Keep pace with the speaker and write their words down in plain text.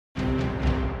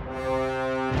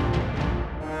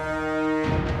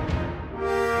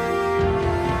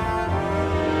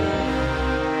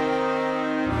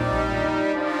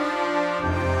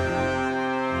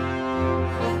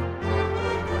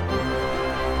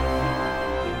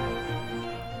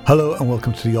Hello and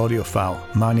welcome to the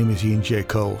Audiophile. My name is Ian J.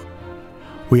 Cole.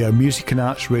 We are a music and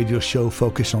arts radio show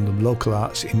focused on the local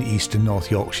arts in East and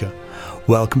North Yorkshire.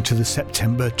 Welcome to the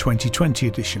September 2020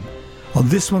 edition. On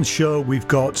this month's show we've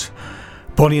got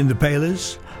Bonnie and the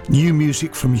Bailers, new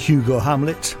music from Hugo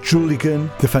Hamlet, Drulligan,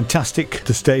 the fantastic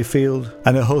The Stayfield,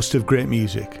 and a host of great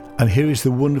music. And here is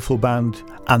the wonderful band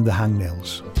and the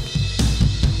Hangnails.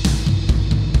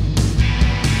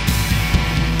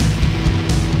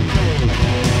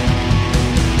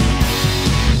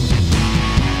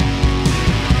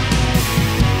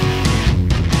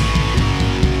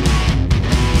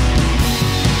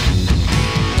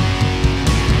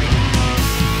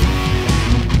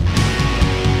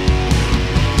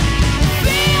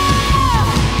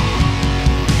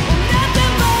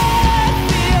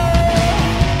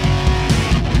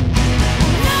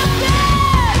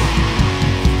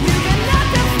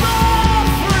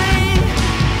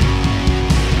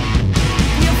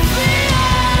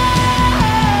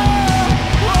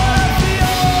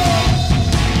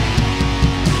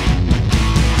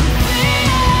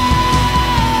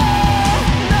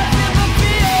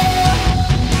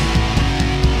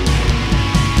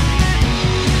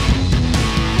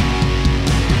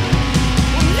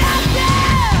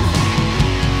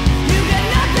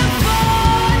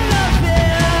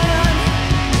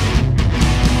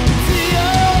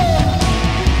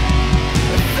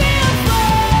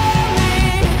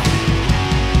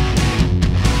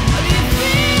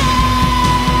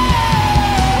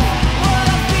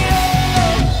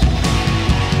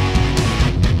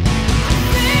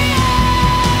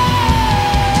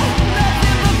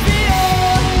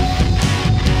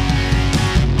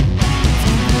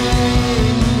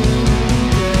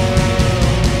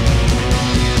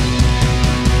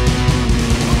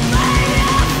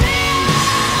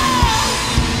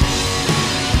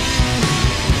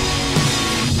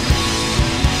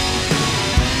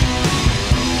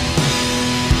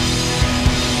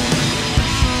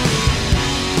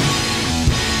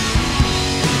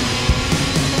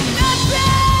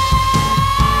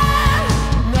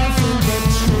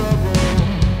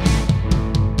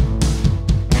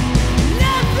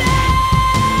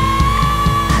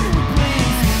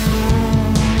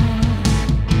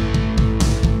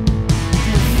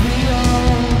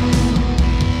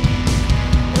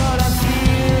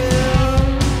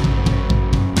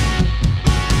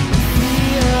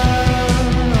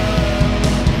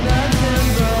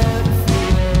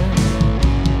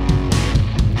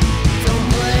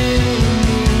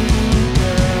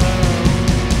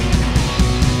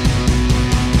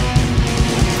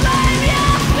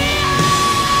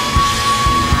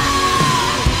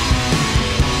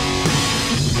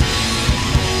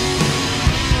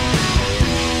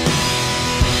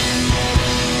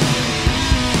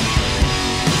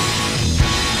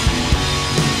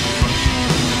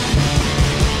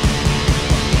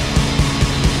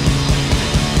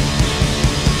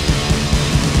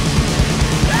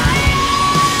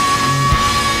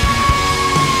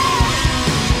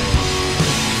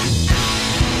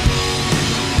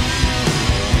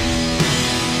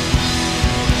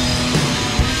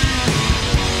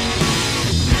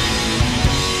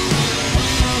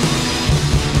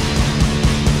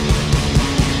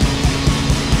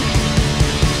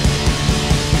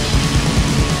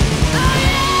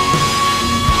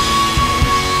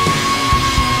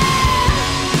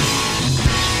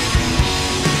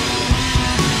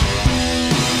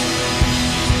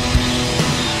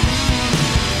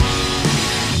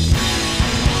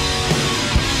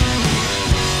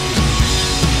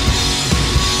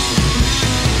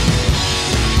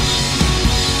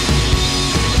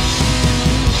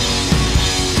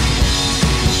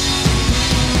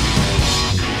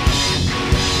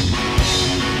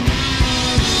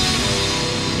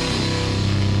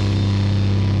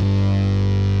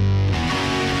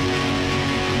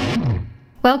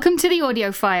 Welcome to the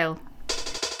Audiophile.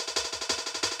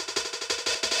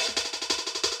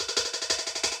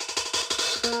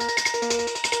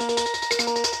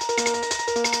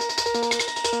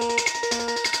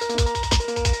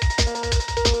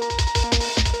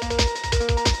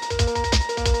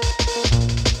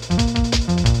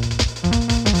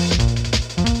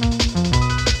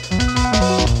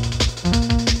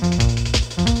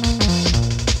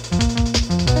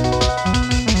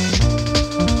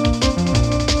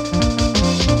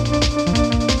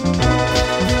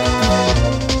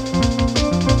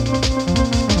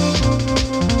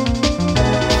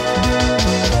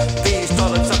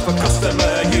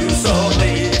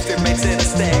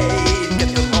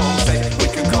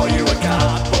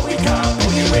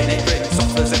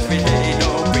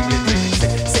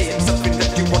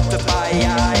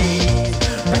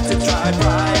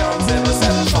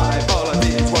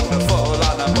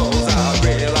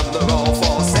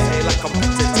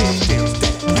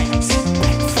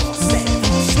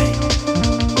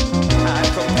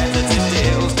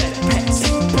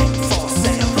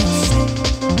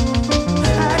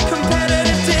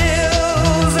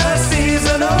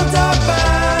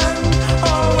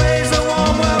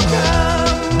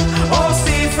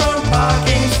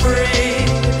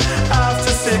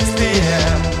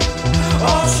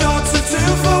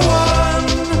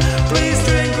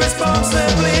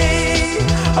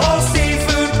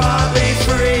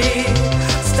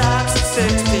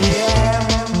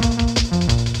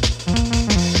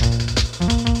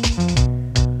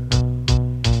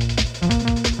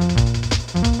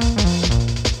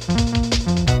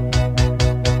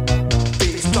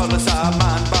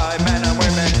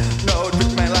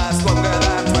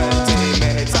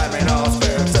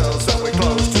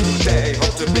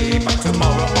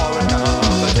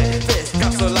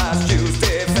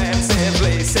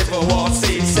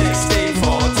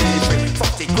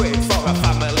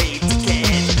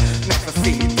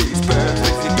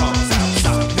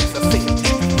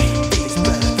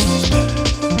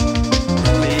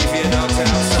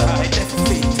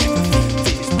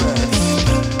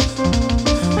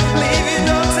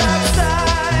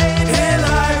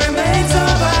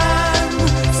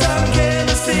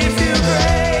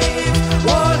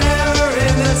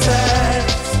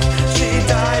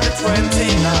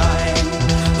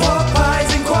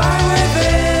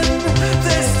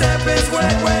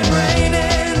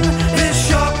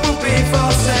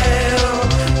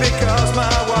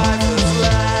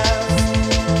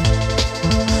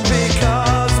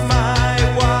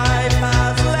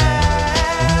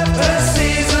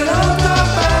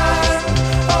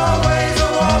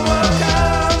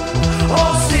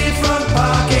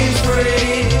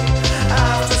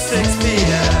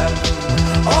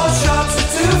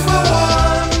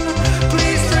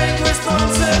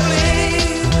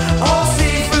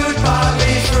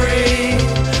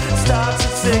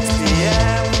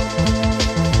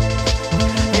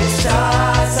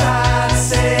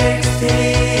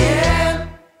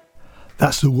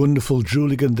 the wonderful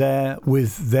Drooligan there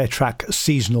with their track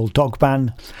Seasonal Dog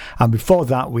Ban, and before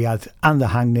that we had And the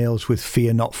Hangnails with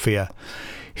Fear Not Fear.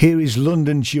 Here is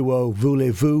London duo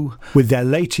Voulez-Vous with their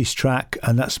latest track,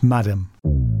 and that's Madam.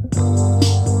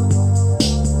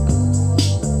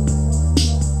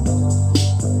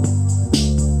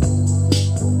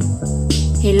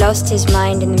 He lost his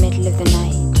mind in the middle of the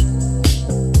night,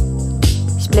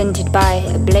 splintered by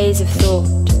a blaze of thought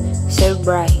so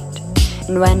bright.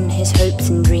 And when his hopes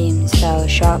and dreams fell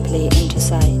sharply into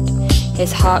sight,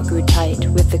 his heart grew tight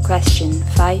with the question,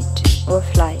 fight or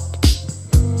flight.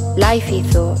 Life, he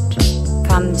thought,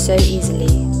 comes so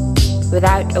easily.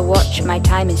 Without a watch my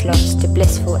time is lost to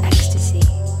blissful ecstasy.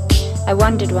 I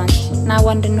wondered once, and I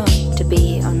wonder not, to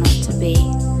be or not to be.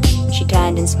 She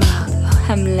turned and smiled, oh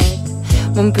Hamlet,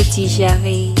 mon petit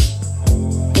chéri,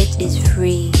 it is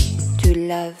free to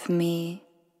love me.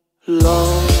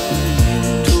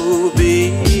 Longing to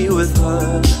be with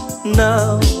her,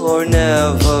 now or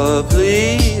never,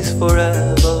 please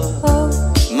forever. Oh,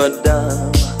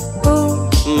 Madame, oh,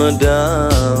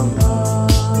 Madame,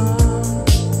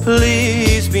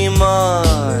 please be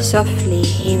mine. softly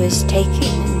he was taken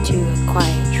into a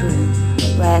quiet room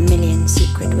where a million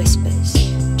secret whispers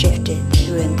drifted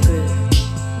through and through.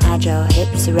 Agile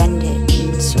hips surrendered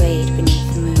and swayed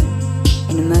beneath the moon.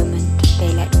 In a moment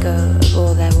they let go of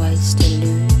all there was to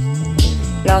lose.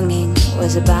 Longing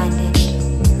was abandoned,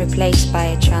 replaced by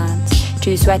a chance.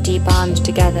 Two sweaty palms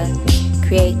together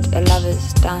create a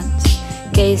lover's dance.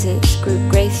 Gazes grew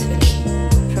gracefully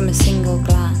from a single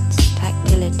glance.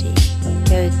 Tactility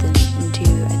lured them into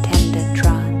a tender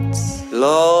trance.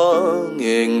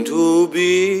 Longing to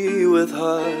be with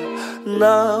her,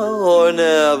 now or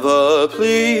never,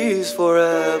 please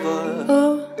forever.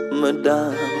 Oh,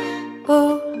 Madame,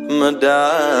 oh,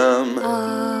 Madame,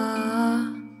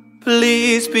 ah.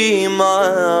 please be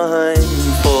mine.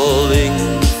 Falling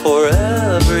for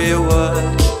every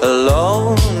word,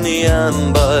 alone the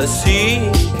amber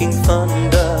seeking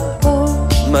thunder. Oh,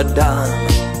 Madame,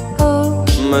 oh,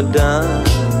 Madame,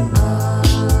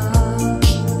 ah.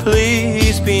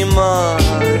 please be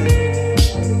mine.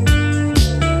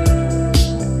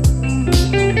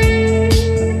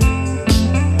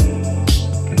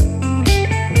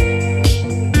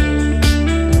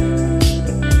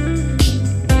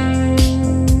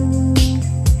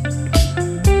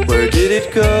 Where did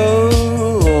it go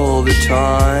all the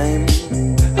time?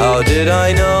 How did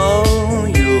I know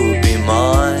you'd be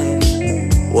mine?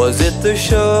 Was it the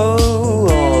show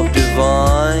of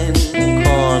divine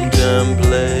contemplation?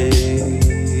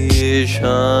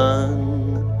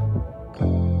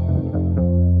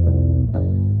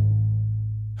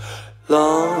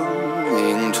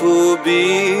 Longing to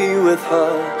be with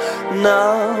her,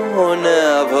 now or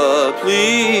never,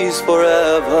 please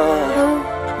forever.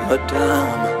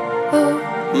 Madame,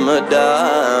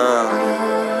 Madame,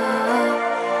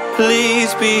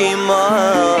 please be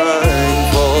mine.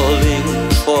 Falling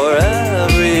for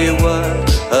every word,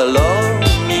 along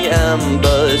the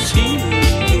embassy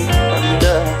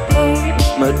under.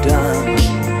 Madame,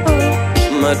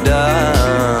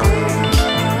 Madame,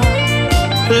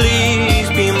 please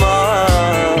be mine.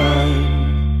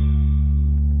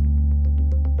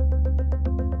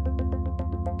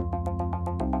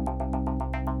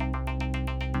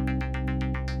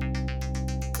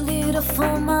 Glitter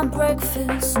for my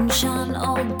breakfast, sunshine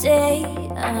all day.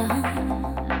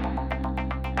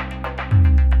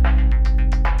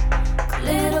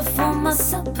 Glitter for my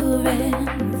supper,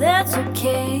 and that's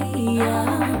okay.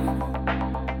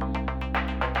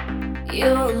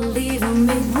 You're leaving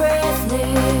me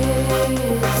breathless.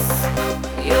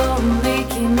 You're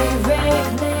making me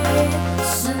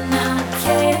reckless, and I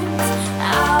can't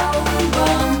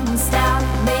outrun. Stop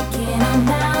making a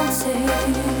mountain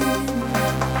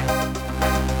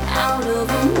out of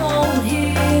a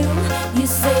molehill. You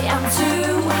say I'm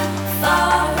too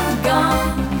far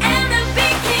gone, and the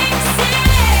big king said,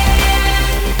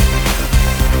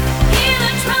 hear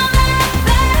the drum and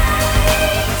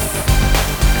bass.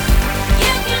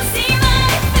 You can see my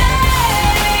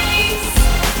face,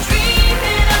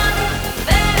 dreaming of a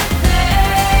better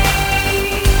place.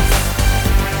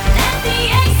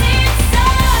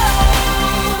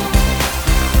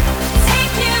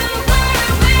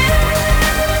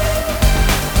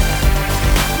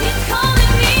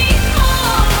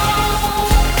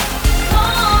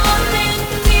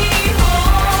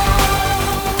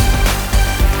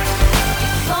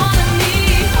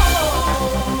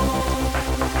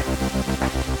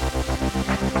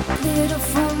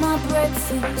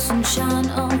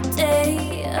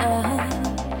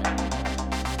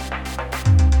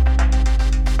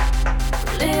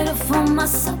 for my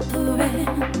supper,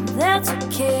 and that's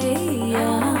okay.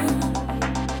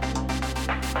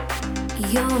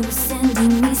 You're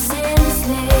sending me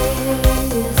senseless.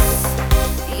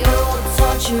 Your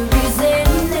torture is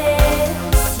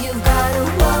endless. You've got a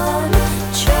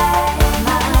one-track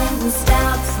mind. Will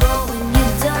stop throwing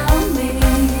your dummy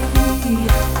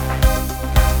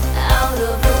out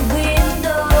of the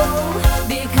window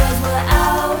because we're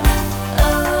out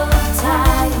of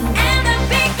time. And the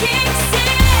big king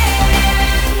said,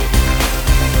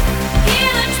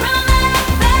 hear the drum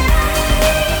and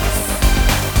bass.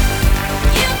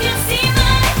 You can see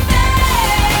my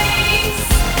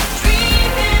face,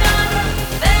 dreaming of a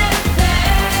better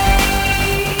place.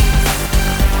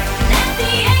 Let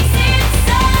the exit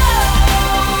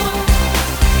soul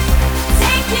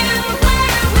take you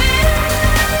where it will.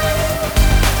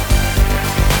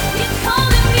 You're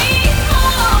calling me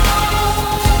home,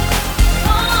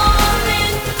 calling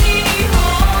me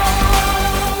home,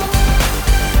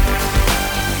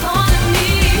 calling me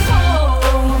home.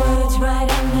 Throwing words right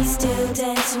at me, still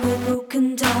dancing with broken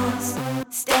dolls.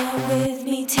 Stand with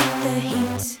me, take the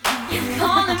heat. You're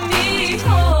calling me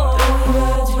home. Throwing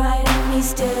words right at me,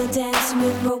 still dancing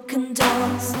with broken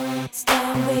dolls.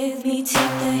 Stand with me,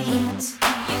 take the heat.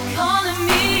 You're calling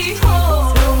me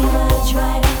home. Throwing words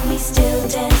right at me, still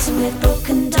dancing with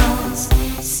broken dolls.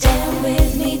 Stand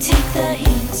with me, take the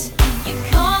heat. You're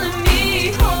calling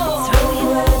me home. Throwing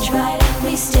words right at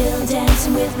me, still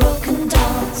dancing with broken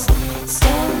dolls.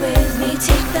 Stand with me,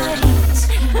 take the heat.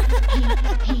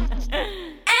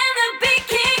 And the big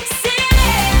king said,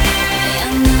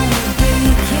 and the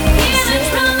big king hear the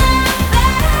drum and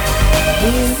bass.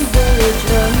 Hear the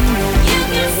drum and you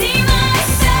can see my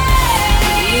face.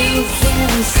 You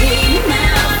can see my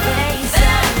face.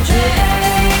 I'm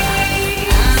dreaming.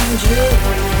 I'm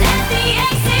dreaming. Let the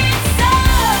exit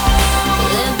soul.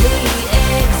 Let the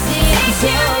exit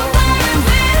soul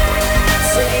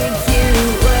take you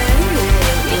where it will.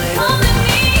 You're calling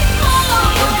me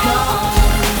home. You're calling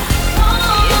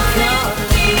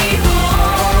me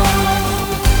home.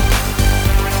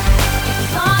 You're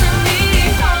calling me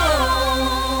home.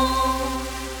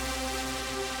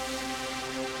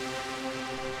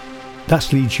 That's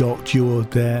Leeds York duo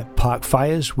there, Park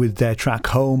Fires, with their track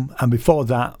Home, and before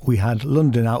that we had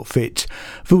London outfit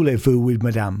Voulez-vous with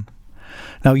Madame.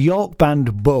 Now, York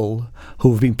band Bull,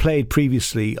 who have been played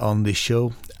previously on this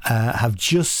show, have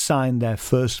just signed their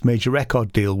first major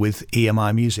record deal with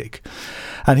EMI Music.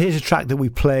 And here's a track that we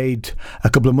played a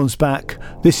couple of months back.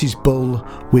 This is Bull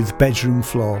with Bedroom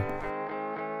Floor.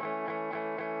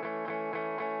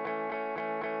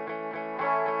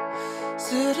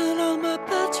 Sitting on my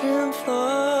bedroom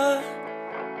floor,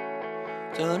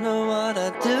 don't know what I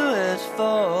do it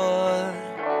for.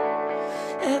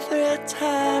 Every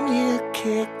time you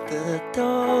kick the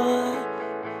door,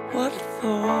 what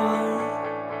for?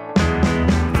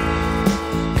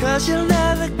 'Cause you'll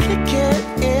never kick it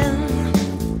in,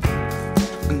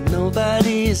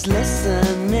 nobody's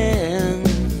listening.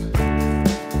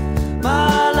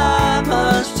 My life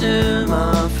must do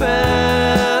my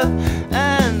friend,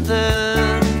 and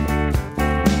then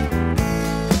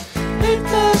make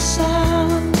the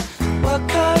sound, what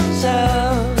comes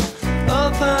out,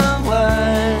 open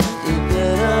wide, you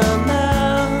better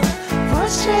mouth,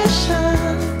 frustration,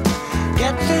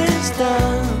 get things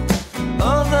done,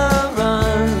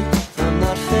 overrun, I'm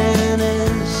not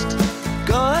finished,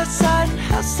 go outside and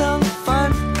have some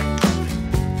fun,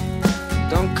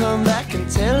 don't come back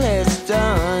until it's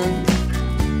done,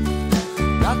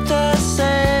 not the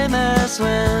same as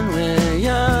when we're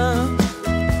young.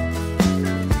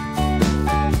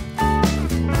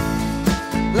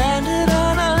 Landed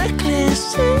on a liquid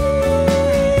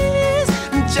seas,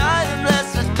 enjoying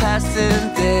blessed with passing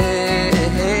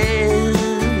days.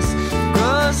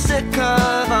 Grow sick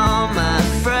of all my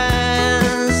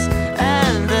friends,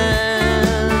 and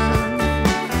then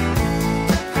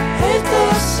hate the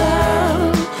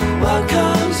sound, what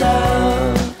comes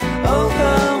out,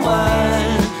 open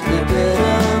wide, the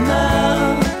bitter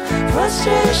mouth,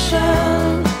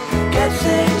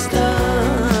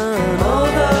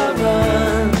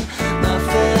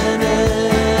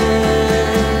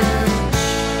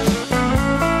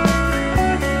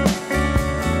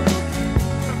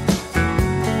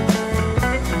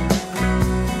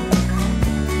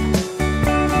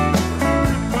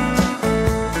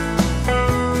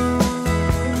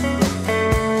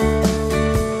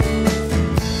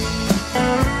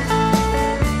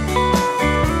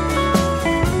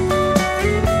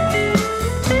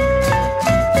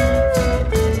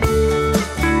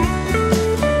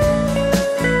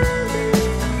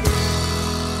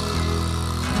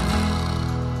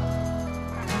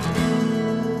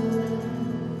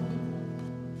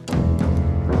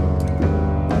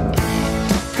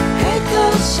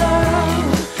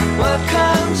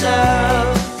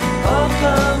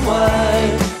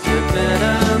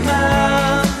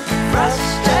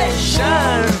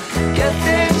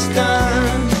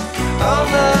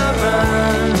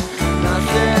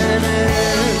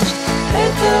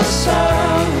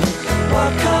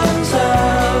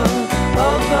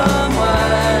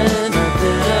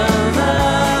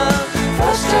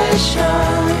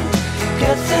 mission,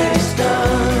 get things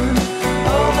done,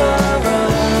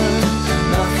 overrun,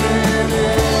 nothing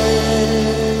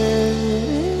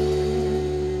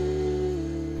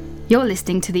in. You're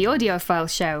listening to the Audiophile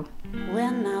Show.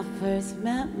 When I first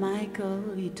met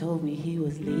Michael, he told me he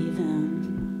was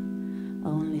leaving,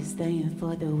 only staying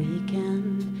for the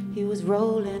weekend. He was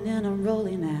rolling in and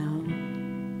rolling out.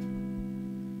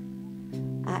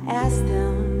 I asked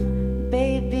him,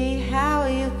 baby, how are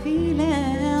you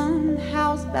feeling?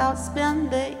 How's about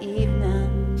spend the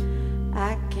evening?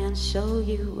 I can show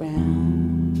you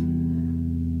around.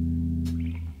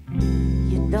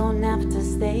 You don't have to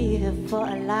stay here for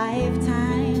a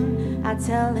lifetime, I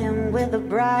tell him with a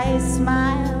bright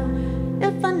smile.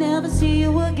 If I never see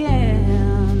you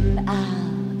again,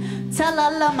 I'll tell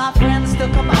all of my friends to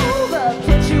come over,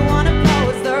 put you on a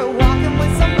poster, walking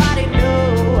with somebody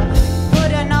new.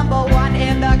 Put a number one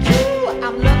in the queue,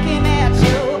 I'm looking at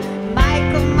you.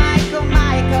 Michael, Michael,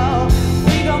 Michael,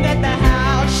 we gon' get the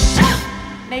house shut.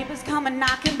 Neighbors coming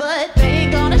knocking, but they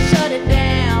ain't gonna shut it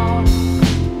down.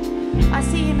 I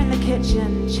see him in the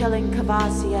kitchen, chilling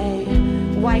Cavassier.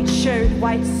 White shirt,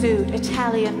 white suit,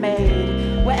 Italian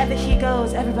made. Wherever he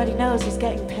goes, everybody knows he's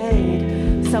getting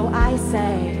paid. So I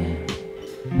say,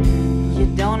 you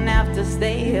don't have to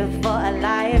stay here for a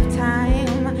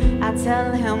lifetime. I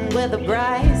tell him with a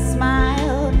bright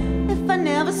smile, if I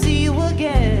never see you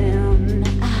again,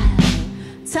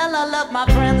 I'll tell all of my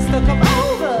friends to come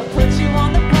over, put you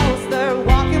on the poster,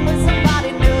 walking with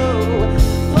somebody new.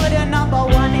 Put a number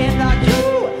one in the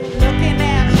queue, looking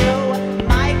at you.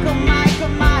 Michael, Michael,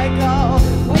 Michael,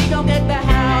 we gon' get the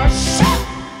house shut.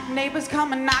 Neighbors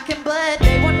coming knocking, but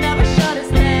they will never shut us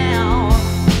down.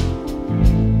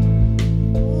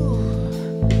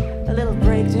 Ooh, a little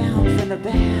breakdown from the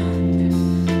band.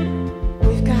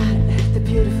 We've got the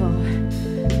beautiful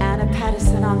Anna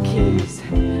Patterson on keys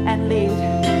and lead.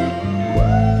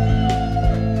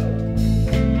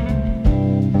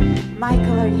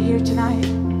 Michael, are you here tonight?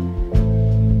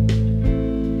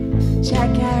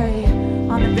 Jack Gary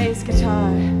on the bass guitar.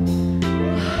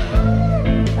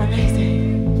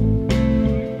 Amazing.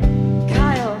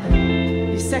 Kyle,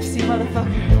 you sexy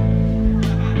motherfucker.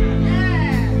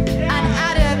 And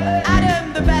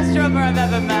Adam, the best drummer I've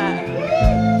ever met.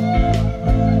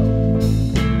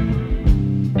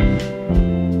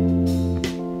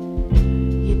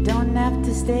 You don't have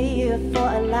to stay here for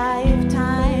a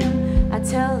lifetime, I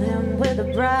tell him with a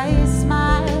bright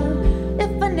smile.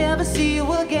 If I never see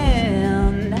you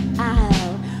again,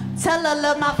 I'll tell all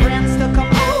of my friends to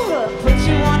come over, put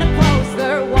you on a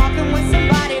poster, walking with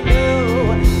somebody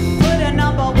new. Put a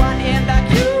number one in the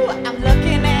queue, I'm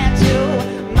looking at you.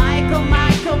 Michael,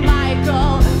 Michael,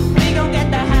 Michael, we gon' get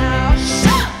the house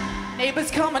shut.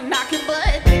 Neighbors coming knocking,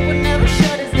 but they would never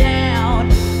shut us down.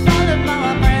 All of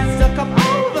my friends to come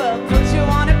over, put you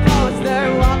on a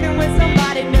poster, walking with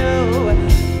somebody new.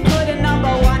 Put a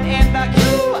number one in the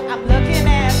queue, I'm looking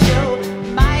at you.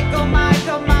 Michael,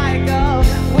 Michael, Michael,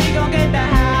 we gon' get the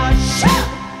house shut.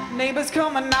 Neighbors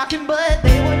coming knocking, but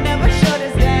they would never shut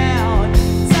us down.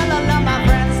 Tell all of my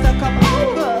friends to come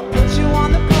over, put you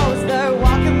on the poster,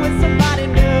 walking with somebody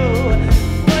new.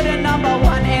 Put a number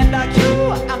one in the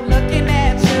queue, I'm looking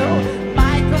at you.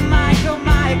 Michael, Michael,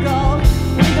 Michael,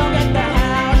 we gon' get the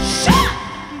house shut.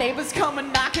 Neighbors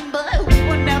coming knocking, but we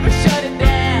would never shut it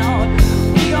down.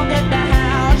 We gon' get the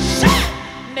house shut.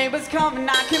 Neighbors coming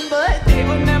knocking, but they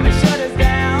would never shut us down.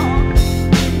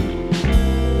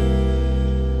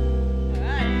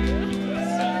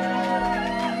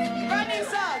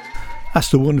 That's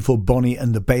the wonderful Bonnie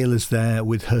and the Bailers there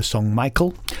with her song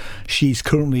Michael. She's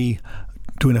currently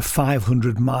doing a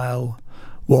 500-mile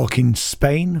walk in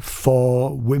Spain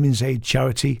for Women's Aid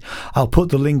charity. I'll put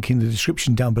the link in the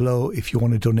description down below if you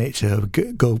want to donate to her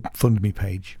GoFundMe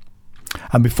page.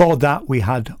 And before that we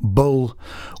had Bull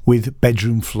with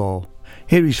Bedroom Floor.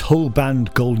 Here is Hull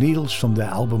band Gold Needles from their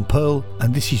album Pearl,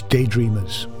 and this is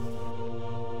Daydreamers.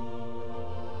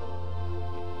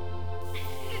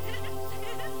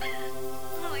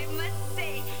 Oh, I must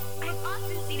say, I've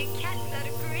often seen a cat without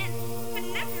a grin, but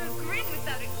never a grin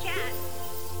without a cat.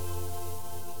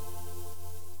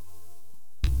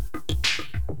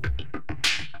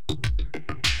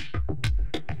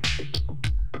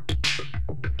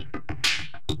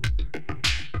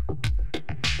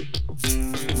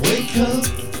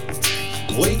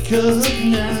 Wake up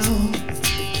now.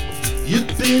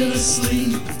 You've been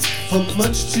asleep for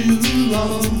much too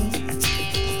long.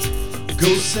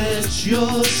 Go set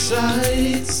your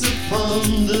sights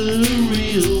upon the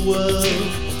real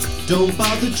world. Don't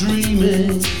bother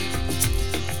dreaming.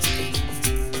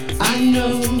 I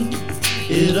know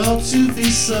it ought to be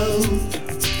so.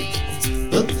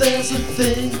 But there's a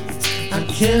thing I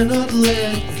cannot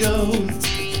let go.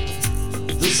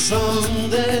 The song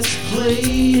that's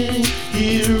playing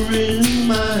here in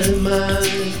my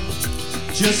mind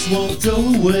just won't go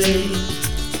away.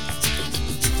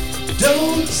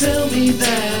 Don't tell me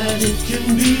that it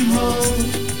can be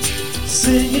wrong,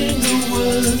 singing the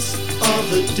words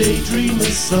of a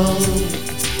daydreamer song.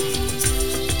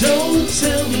 Don't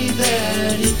tell me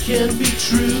that it can't be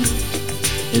true.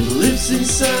 It lives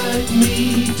inside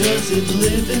me, does it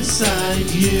live inside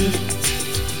you?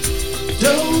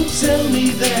 Don't tell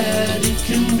me that it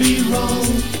can be wrong,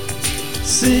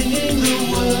 singing the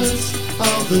words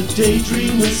of a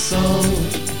daydreamer song.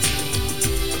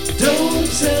 Don't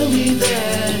tell me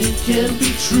that it can't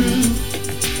be true.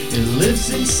 It lives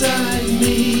inside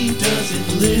me, does it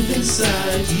live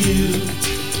inside you?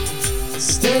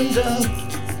 Stand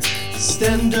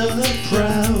up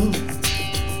proud.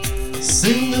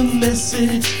 Sing the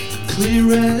message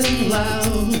clear and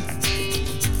loud.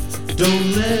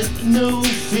 Don't let no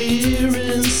fear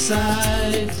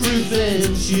inside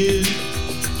prevent you.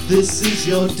 This is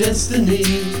your destiny.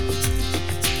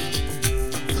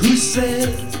 Who said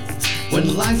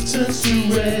when life turns to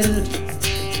red,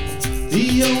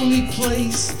 the only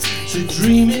place to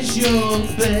dream is your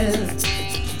bed?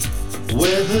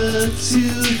 Whether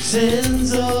to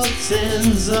tens or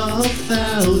tens of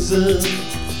thousands,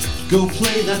 go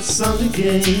play that song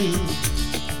again.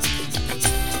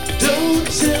 Don't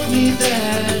tell me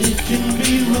that it can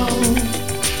be wrong,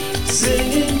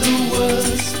 singing the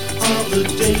words of a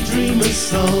daydreamer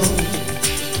song.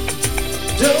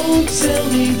 Don't tell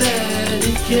me that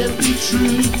it can't be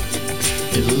true.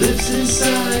 It lives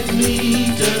inside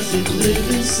me, does it live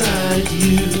inside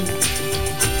you?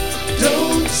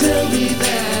 Don't tell me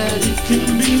that it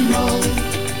can be wrong,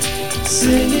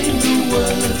 singing the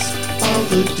words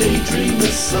of a daydreamer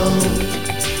song.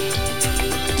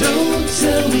 Don't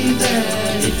tell me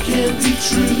that it can't be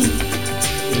true.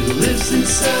 It lives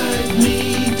inside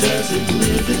me, does it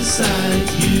live inside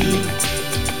you?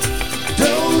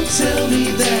 Don't tell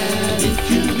me that it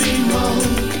can be wrong,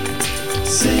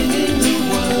 singing the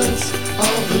words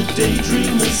of a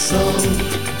daydreamer song.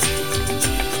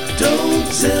 Don't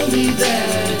tell me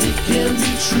that it can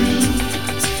be true.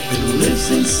 It lives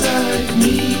inside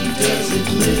me, does it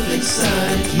live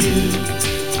inside you?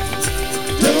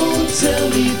 Don't tell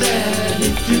me that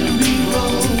it can be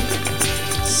wrong,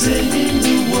 singing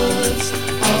the words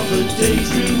of a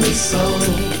daydreamer song.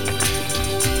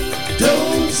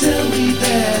 Don't tell me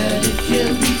that it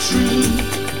can't be true.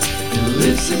 It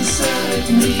lives inside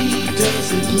me,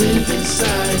 does it live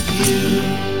inside you?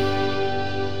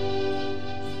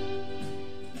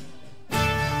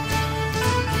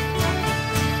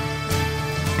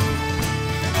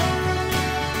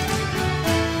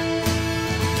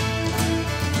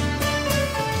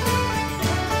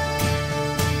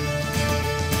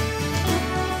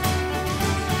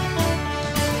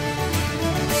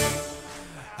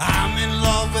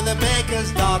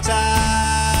 Baker's daughter.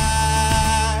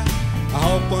 I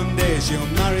hope one day she'll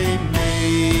marry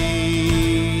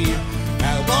me.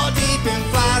 Elbow deep in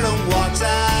fire and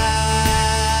water,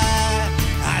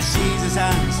 she's as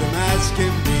handsome as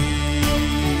can be.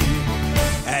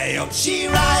 Hey up she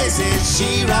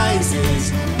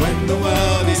rises, when the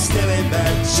world is still in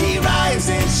bed. She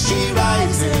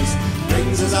rises,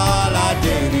 brings us all our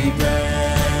daily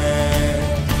bread.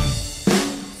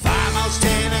 Farmhouse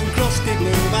tin and crusty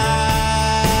bloomer,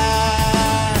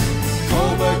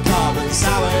 cobalt carbon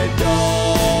sourdough,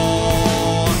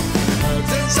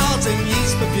 herbs and salt and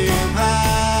yeast perfume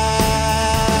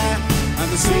her,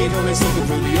 and the sweet home is looking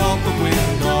through the open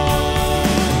window.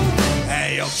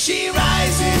 Hey up she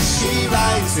rises,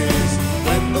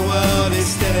 when the world is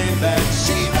still in bed.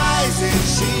 She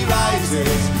rises,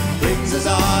 brings us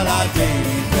all our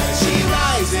daily bread. She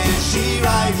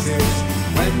rises,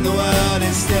 when the world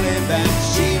is still in bed.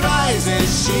 She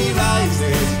rises,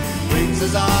 brings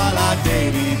us all our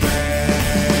daily bread.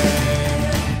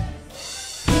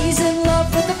 He's in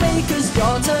love with the baker's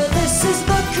daughter, this is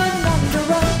the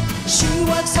conundrum. She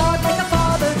works hard like a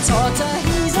father taught her,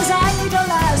 he's as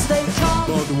idle as they come.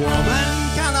 But woman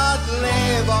cannot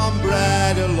live on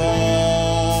bread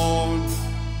alone.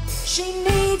 She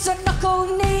needs a knuckle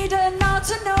kneader, not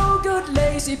a no good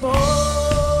lazy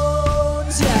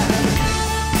bones, yeah.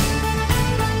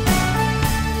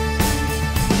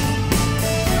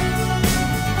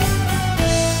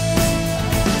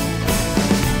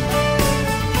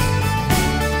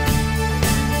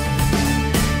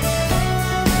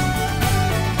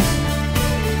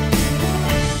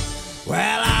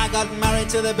 Got married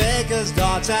to the baker's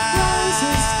daughter.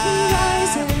 Rises, he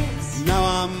rises. Now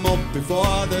I'm up before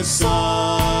for the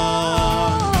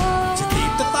sun, to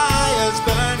keep the fires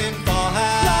burning for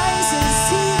her. Rises,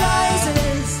 he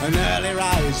rises. An early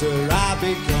riser I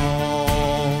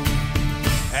become.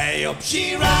 Hey up,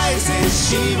 she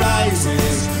rises,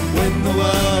 when the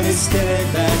world is still in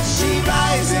bed. She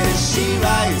rises,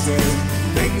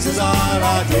 brings us all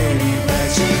our daily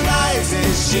bread. She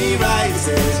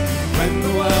rises, when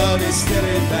the world is still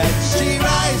in bed. She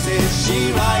rises,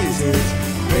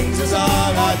 brings us all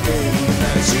our daily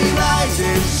bread. She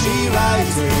rises,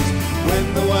 when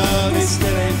the world is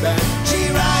still in bed. She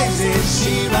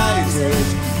rises,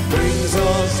 brings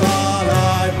us all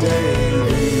our daily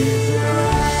bread.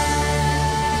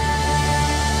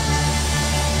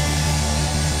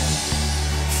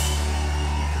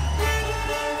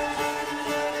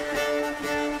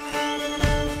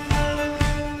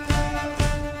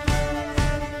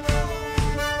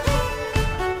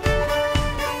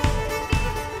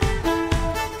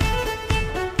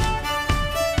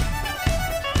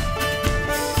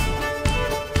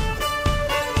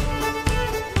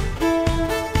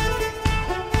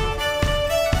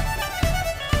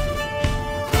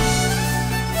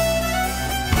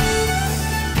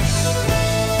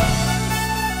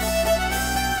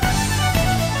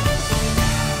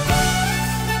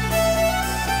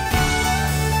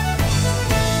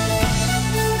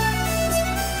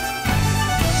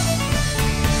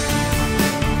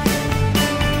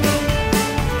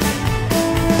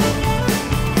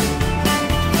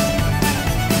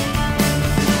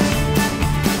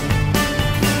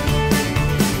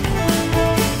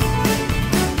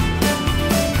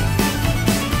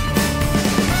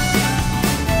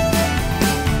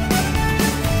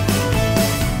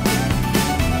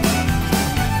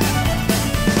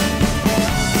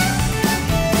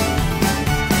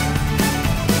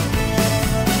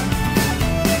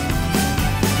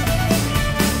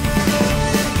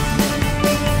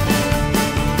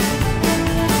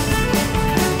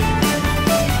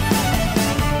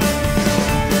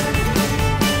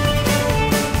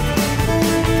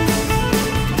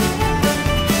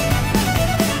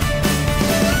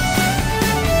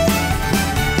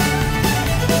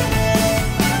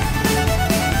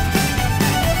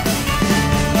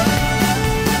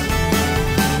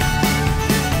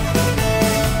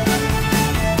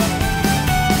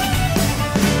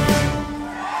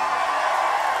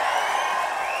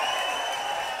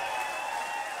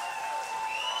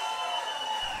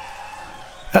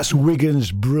 That's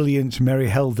Wigan's brilliant Mary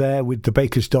Hell there with The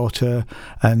Baker's Daughter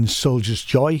and Soldier's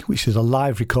Joy, which is a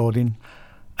live recording.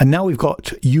 And now we've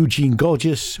got Eugene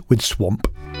Gorgeous with Swamp.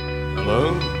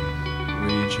 Hello,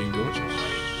 we're Eugene Gorgeous.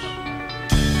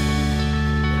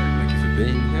 Thank you for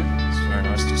being here. It's very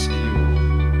nice to see you all,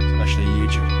 especially you,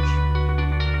 George.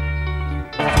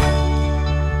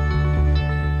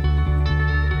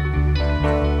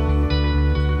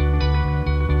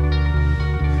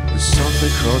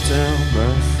 Something crawled down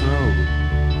my throat,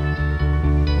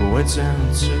 went down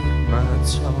to my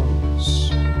toes,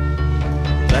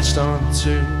 latched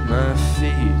onto my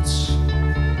feet,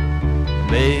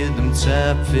 made them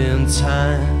tap in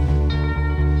time.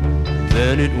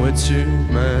 Then it went to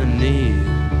my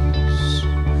knees,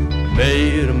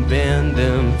 made them bend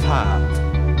and pop.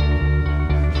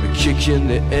 A kick in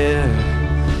the air,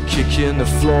 kick in the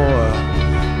floor,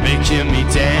 making me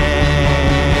dance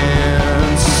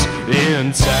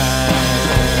in time.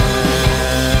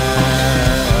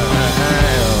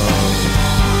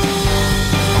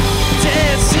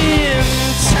 Dance in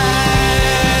time.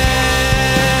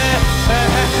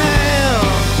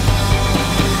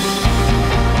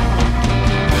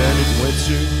 Then it went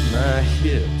to my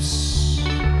hips,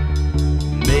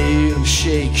 made them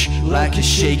shake like a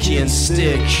shaking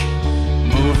stick,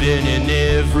 moving in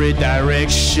every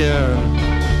direction,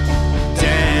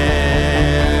 dancing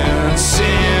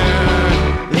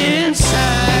in time.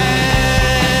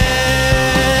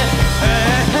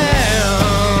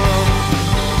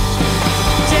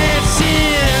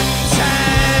 Dancing in time.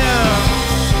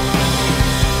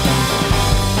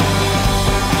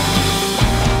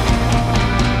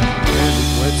 And it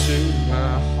went to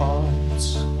my heart,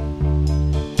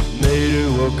 made it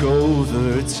work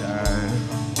overtime,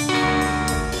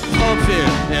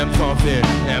 pumping and pumping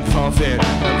and pumping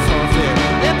and pumping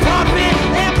and pumping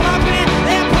and pumping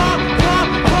and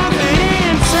pumping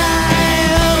in time.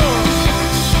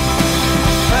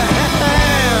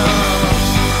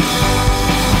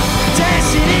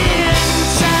 Dancing in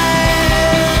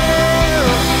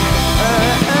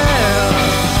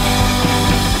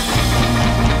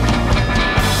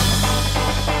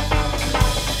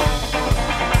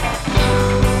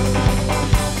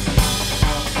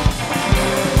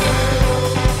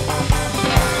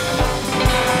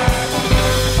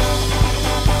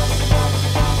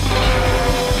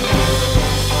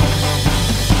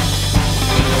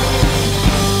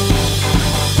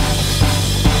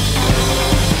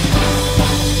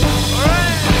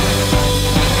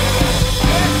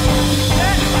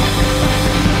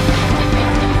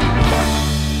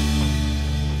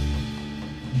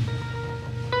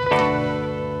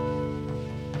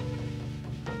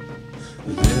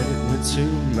Then it went to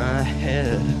my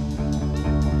head.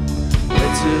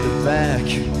 Went to the back,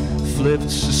 flipped the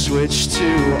switch to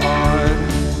on.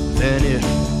 Then it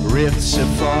ripped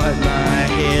apart my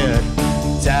head,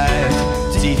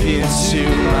 dived deep into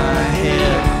my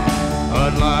head,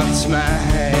 unlocked my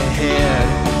head,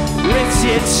 ripped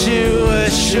it to a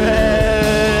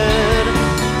shred,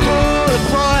 pulled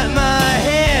apart my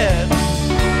head,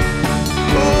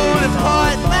 pulled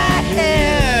apart my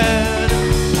head,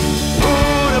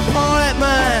 pulled apart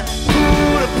my,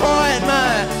 pulled apart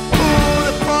my, pulled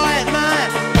apart my,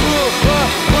 pulled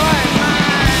apart my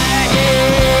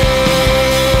head.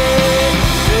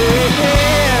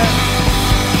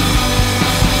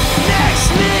 Next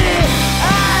minute, I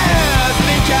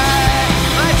think I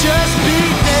might just be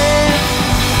dead.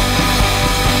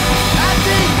 I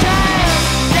think I am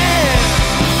dead.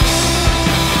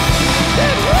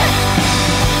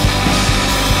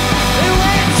 It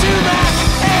went to my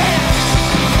head,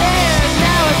 and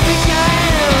now I think I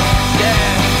am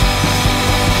dead.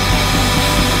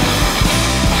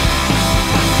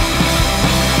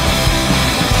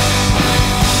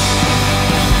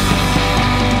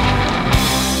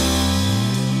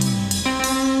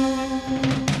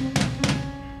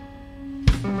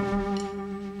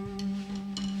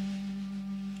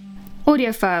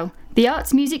 Audiophile, the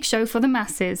arts music show for the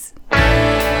masses.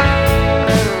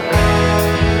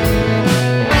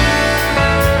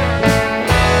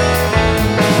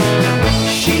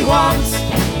 She wants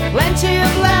plenty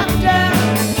of laughter.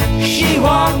 She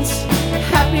wants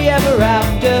happy ever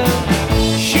after.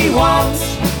 She wants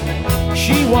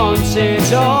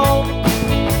it all.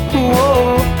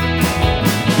 Whoa.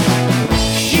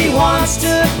 She wants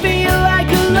to feel like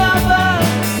a lover.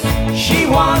 She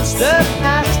wants the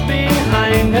past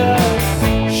behind her.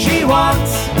 She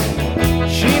wants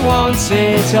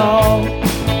it all.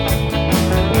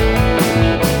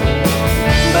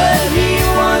 But he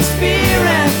wants beer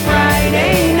and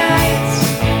Friday nights.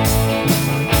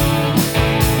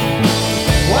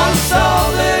 Wants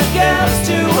all the girls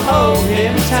to hold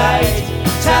him tight,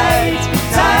 tight,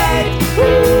 tight.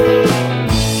 Woo.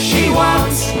 She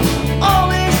wants all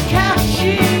his cash.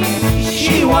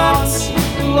 She wants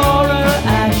Laura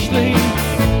Ashley.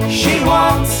 She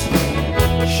wants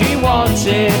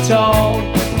it all.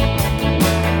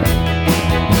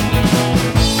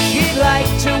 She'd like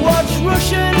to watch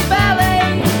Russian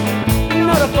ballet,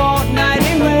 not a fortnight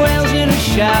in Wales in a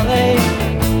chalet.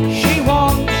 She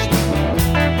wants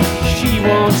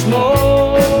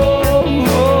more.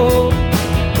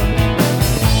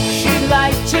 She'd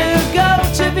like to go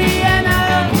to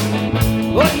Vienna,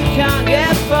 but you can't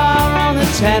get far on the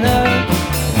tenor.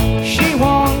 She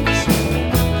wants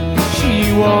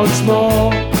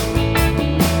more.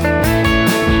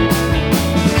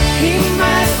 He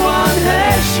might want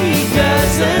her, she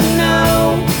doesn't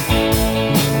know.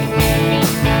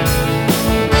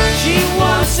 She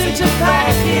wants him to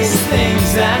pack his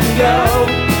things and go.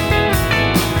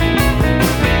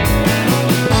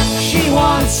 She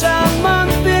wants a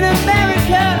month in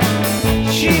America.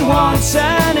 She wants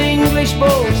an English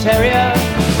bull terrier.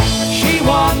 She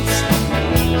wants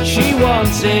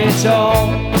it all.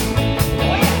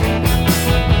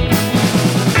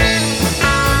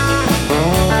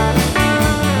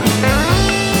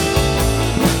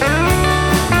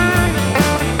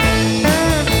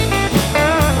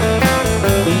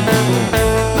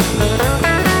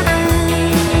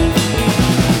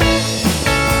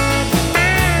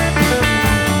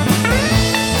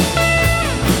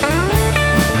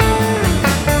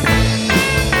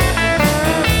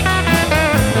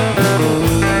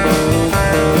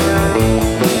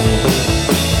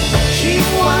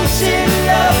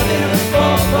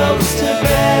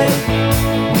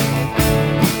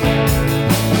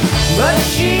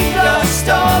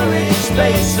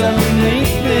 Space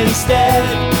underneath instead.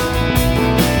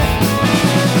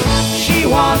 She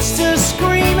wants to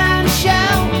scream and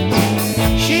shout.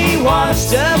 She wants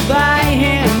to buy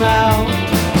him out.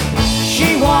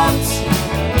 She wants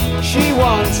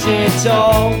it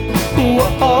all.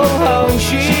 Whoa,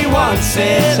 she wants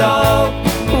it all.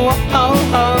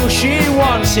 Whoa, she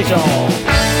wants it all.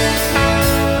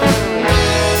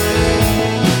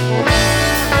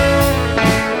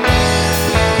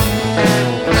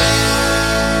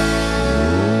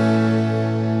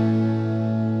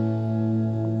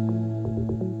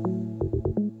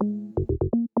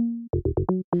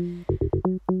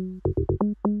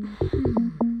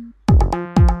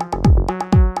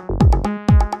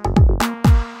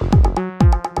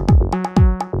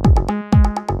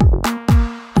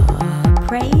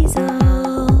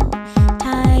 Appraisal,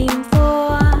 time for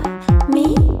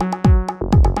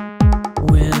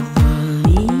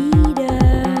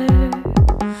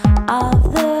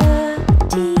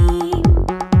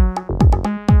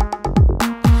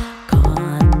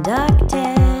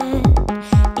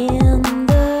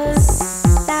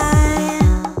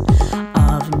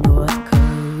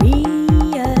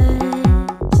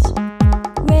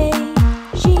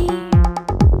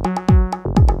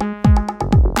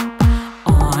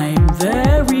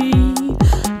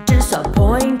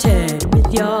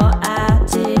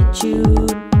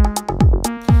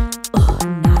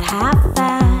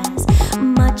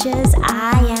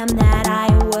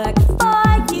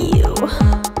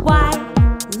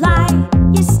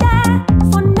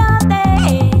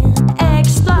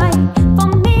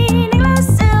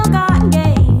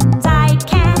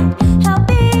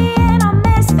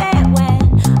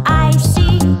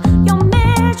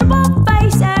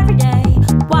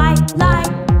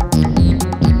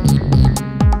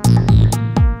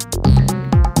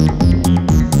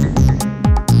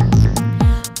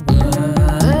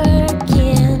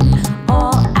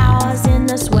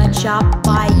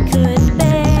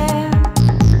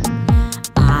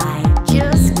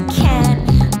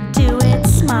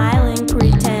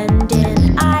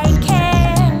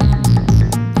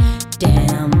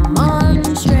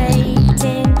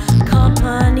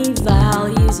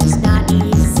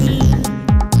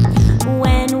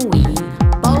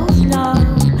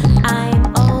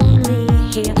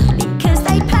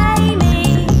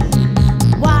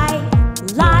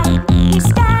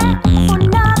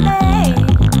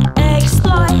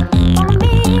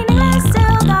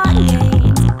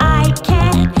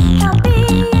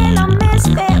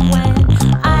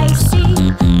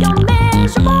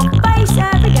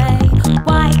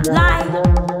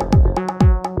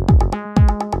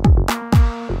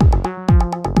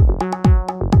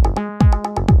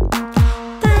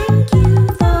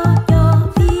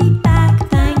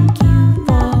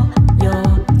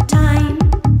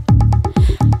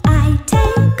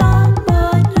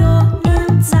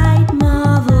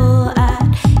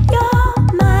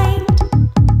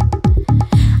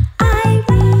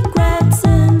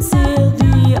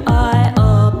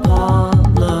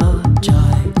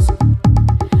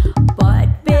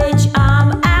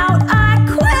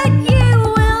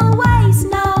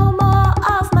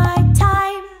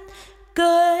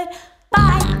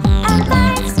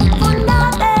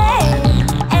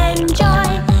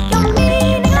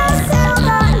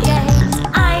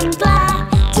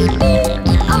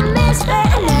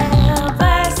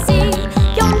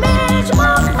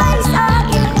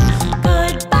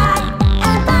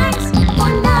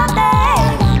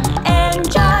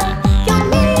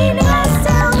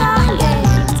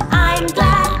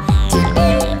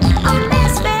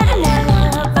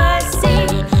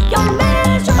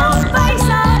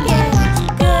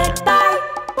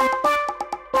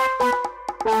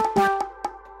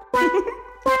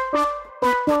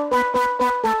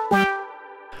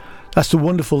That's the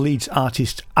wonderful Leeds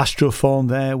artist Astrophone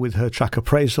there with her track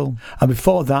Appraisal. And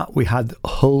before that we had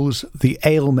Hull's The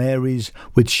Ale Marys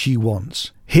with She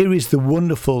Wants. Here is the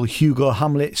wonderful Hugo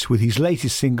Hamlets with his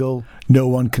latest single, No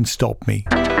One Can Stop Me.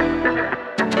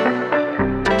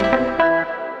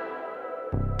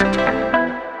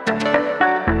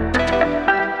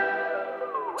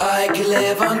 I could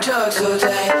live on drugs all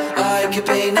day, I could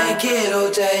be naked all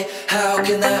day. How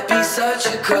can that be such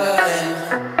a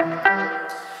crime?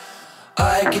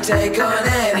 I could take on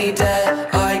any day,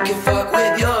 I could fuck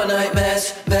with your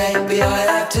nightmares. Maybe I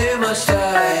have too much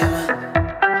time.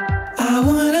 I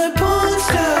want a porn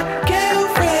star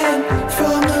girlfriend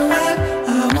from the web. I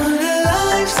want a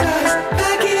life size,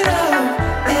 back it up,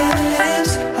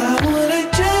 M&M's. I want to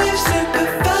drive super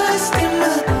fast in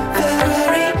my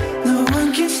Ferrari. No one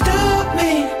can stop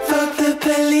me, fuck the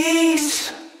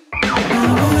police. I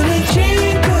want a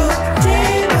drink all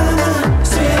day by my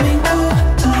swimming pool.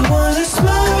 I want to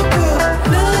smoke all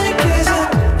night 'cause I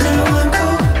know I'm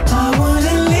cool. I want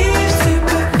to live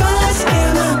super fast, get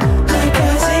my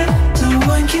magazine. No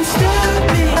one can stop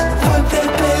me, fuck the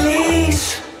police.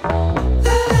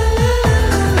 La la la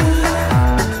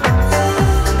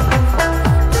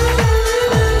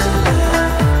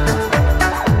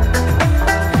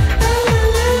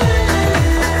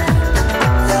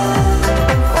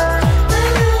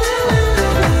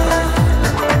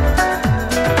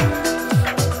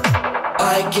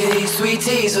I could eat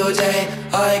sweeties all day,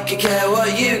 I could care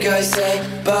what you guys say,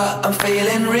 but I'm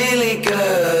feeling really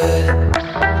good.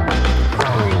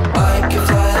 I could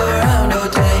fly around all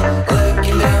day,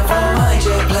 looking down from my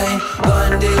jet plane.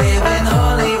 One day live in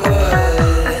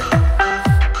Hollywood.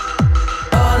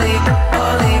 Hollywood.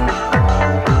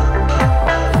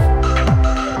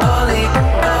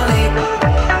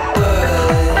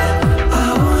 I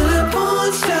want a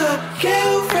porn star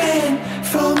girlfriend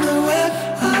from the web.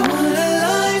 I want a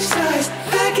life size,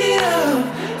 back it up,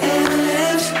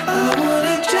 M&M's. I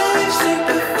wanna drive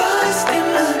super fast in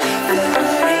my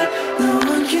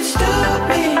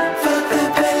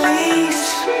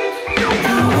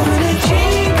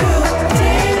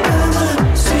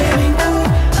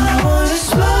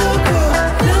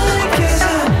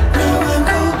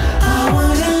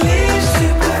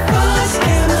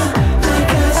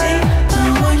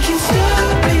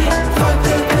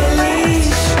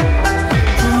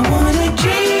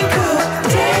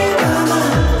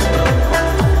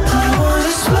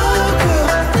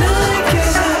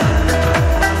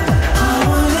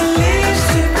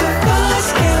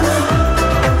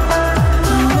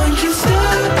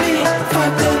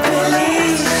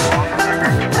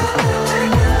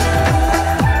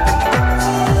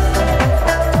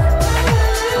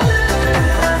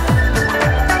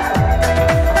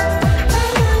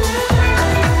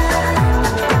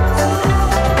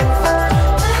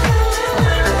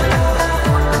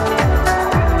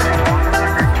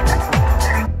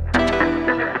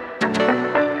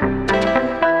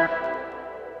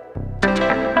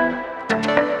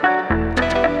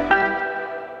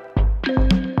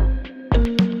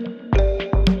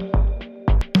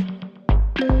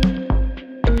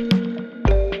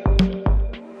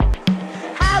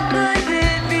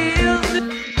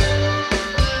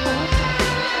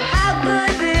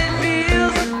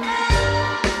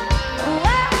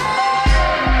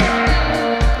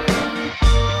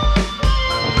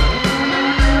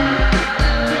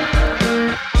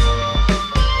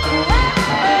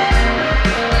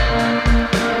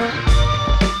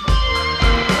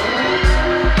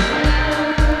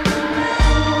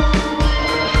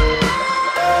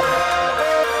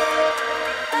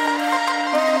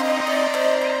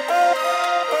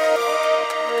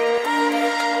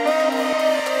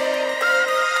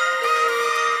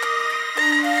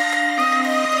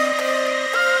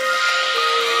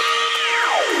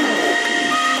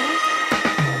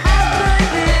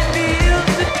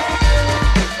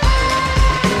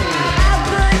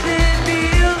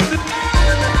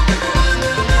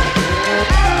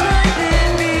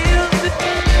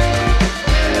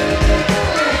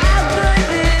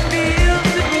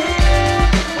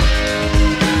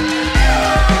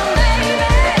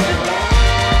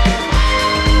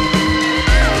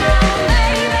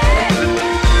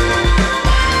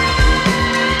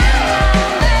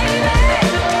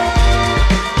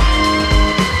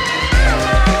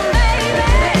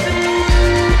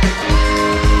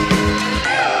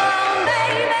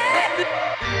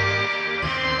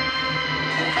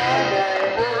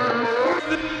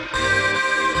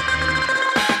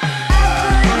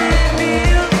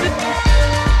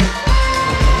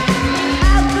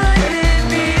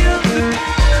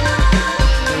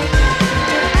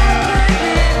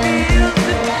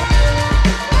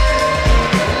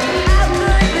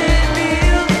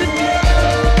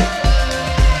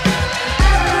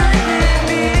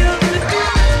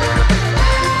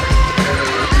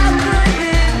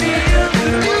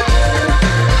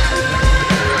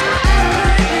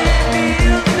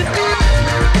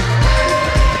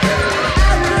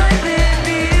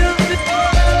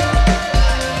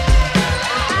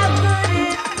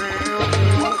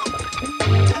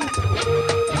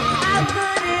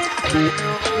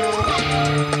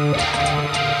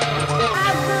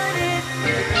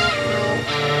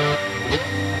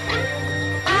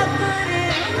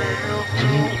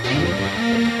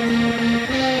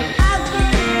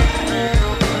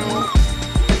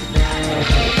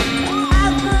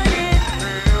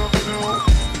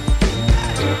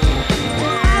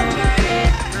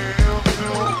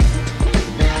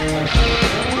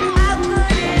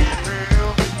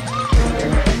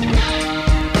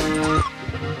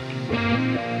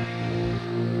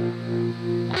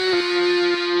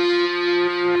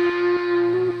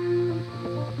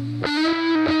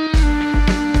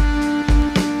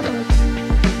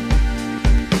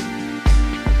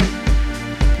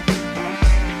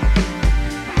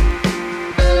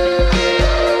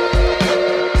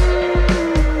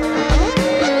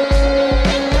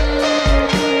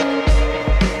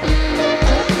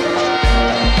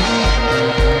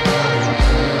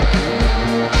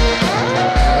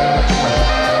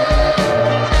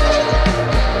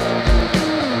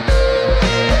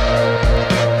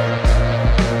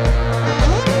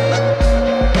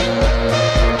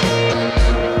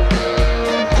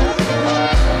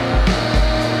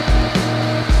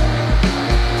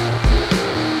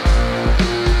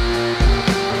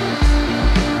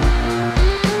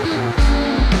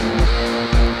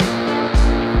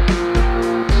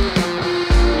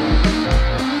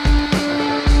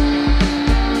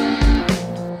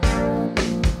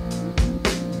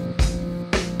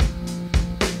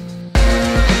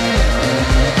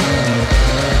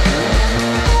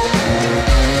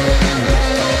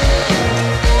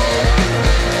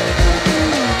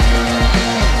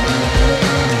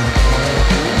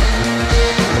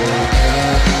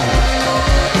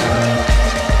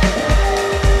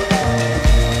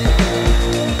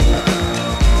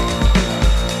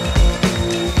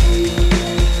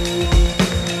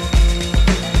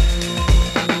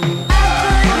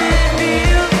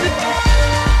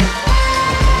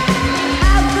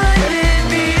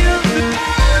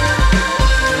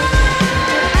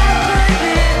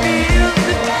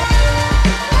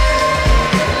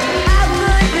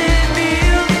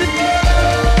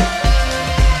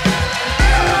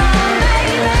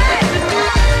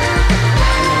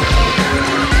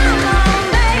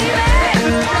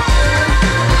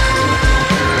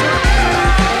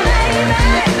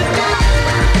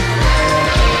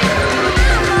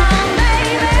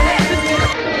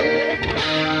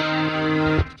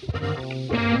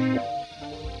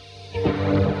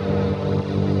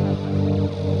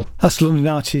That's London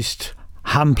artist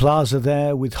Ham Plaza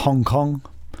there with Hong Kong.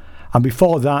 And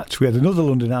before that, we had another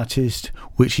London artist,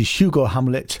 which is Hugo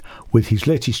Hamlet, with his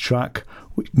latest track,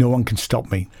 No One Can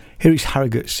Stop Me. Here is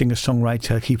Harrogate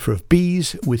singer-songwriter, keeper of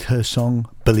bees, with her song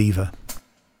Believer.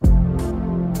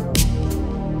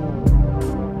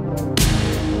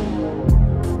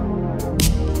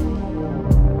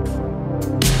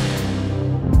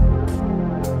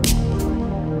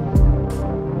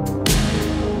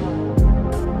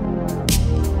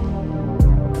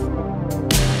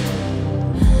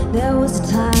 There was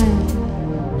a time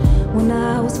when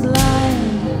I was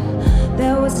blind.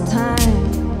 There was a time.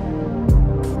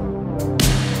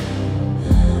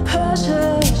 Hush,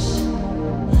 hush,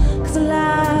 'cause a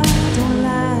lie don't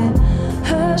lie.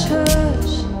 Hush,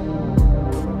 hush.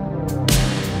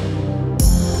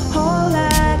 All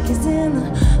lack is in the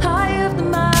eye of the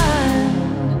mind.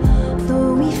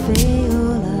 Though we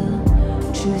fail,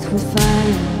 truth we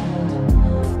find.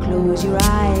 Close your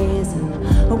eyes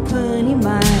and open your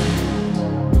mind.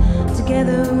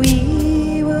 Together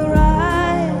we will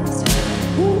rise.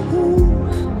 Ooh, ooh,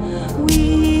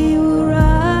 we will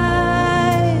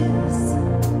rise.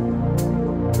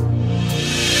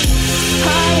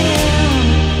 I am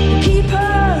the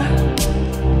keeper.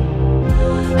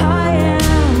 I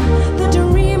am the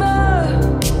dreamer.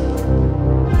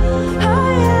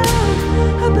 I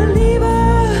am a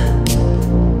believer.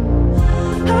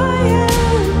 I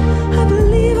am a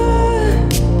believer.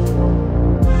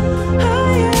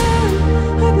 I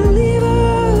am a believer.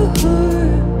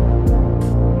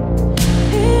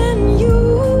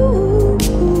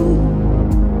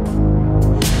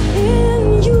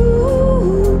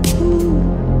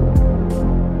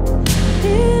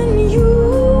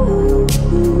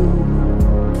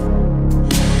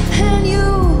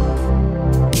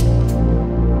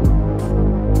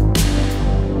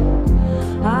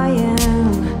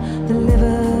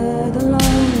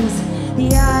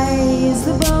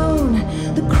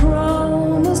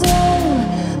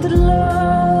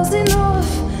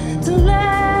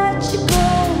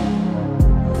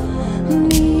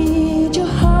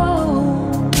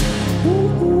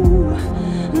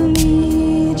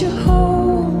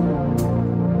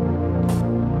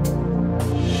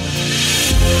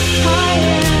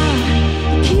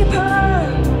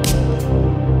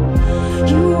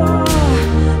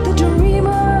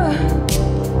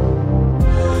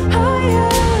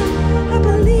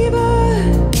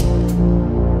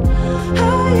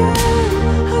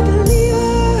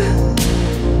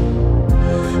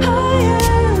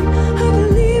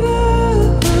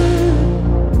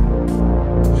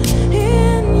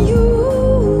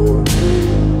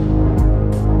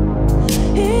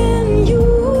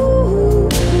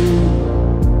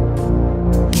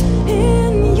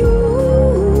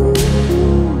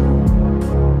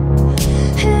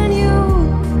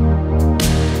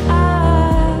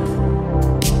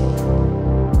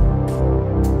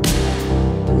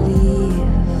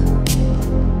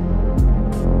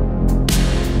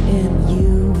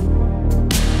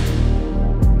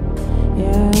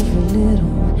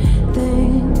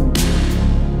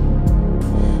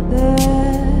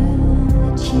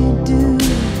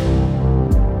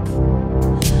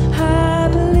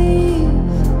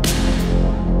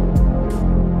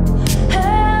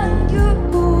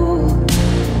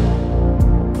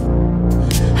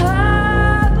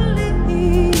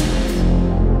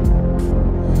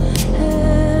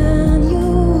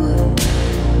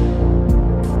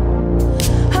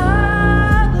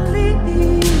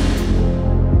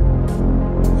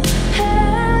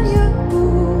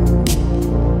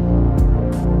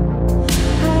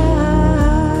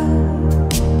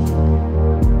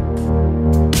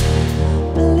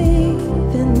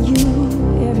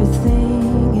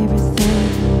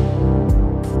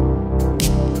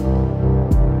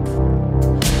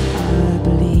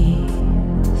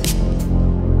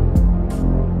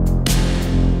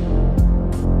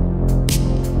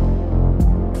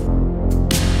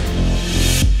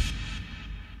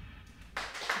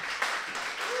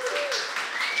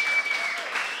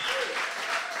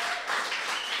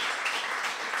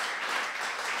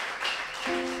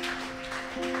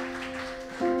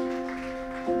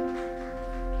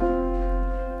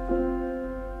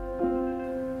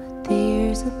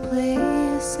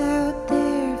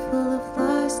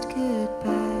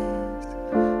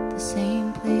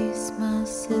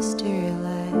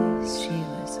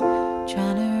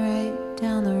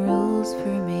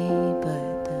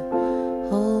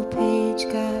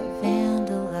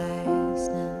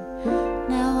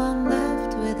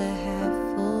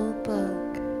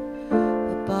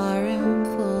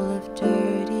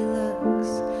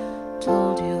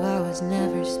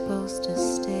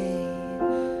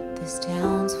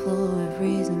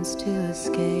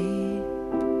 escape.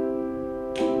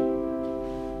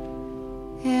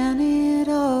 And it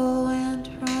all went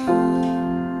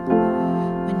wrong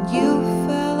when you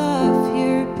fell off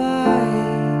your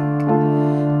bike,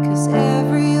 'cause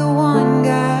everyone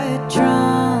got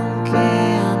drunk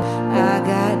and I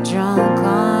got drunk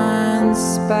on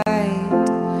spite.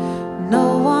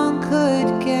 No one could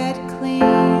get clean,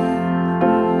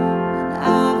 and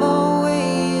I've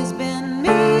always been me.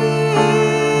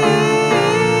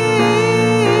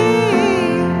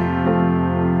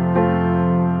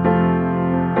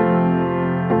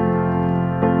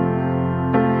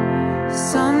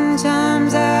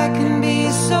 Sometimes I can be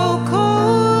so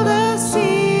cold, I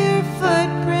see your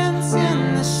footprints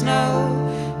in the snow.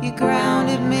 You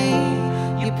grounded me,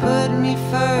 you put me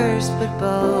first, but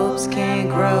bulbs can't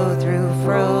grow through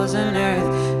frozen earth.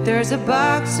 There's a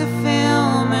box of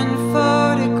film and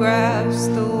photographs,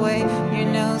 the way your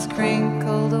nose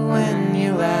crinkled when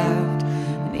you laughed.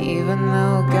 And even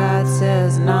though God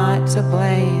says not to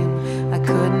blame, I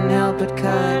couldn't help but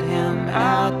cut him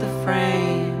out the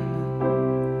frame.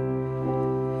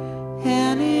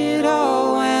 And it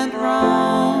all went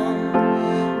wrong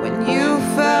when you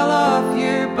fell off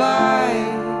your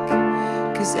bike,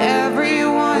 'cause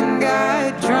everyone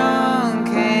got drunk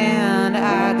and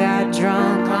I got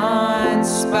drunk on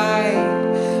spite.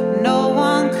 No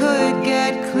one could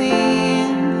get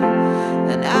clean,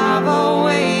 and I've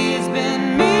always been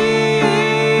me.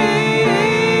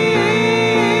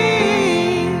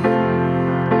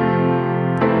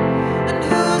 And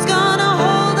who's gonna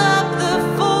hold up the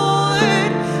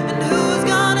fort? And who's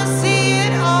gonna see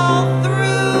it all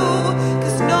through?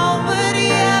 'Cause nobody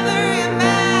ever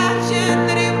imagined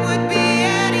that it would be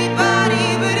anybody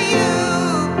but you.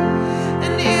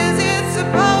 And is it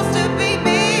supposed to be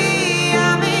me? I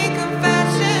make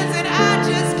confessions and I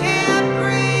just can't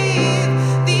breathe.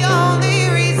 The only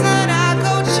reason I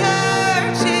go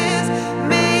church is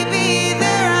maybe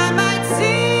there I might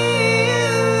see you.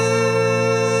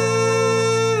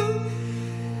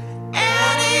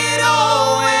 And it all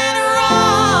went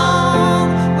wrong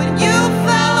when you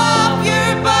fell off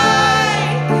your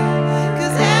bike,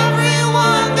 'cause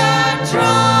everyone got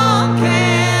drunk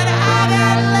and I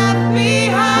got left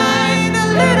behind. A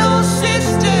little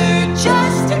sister,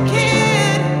 just a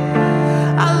kid.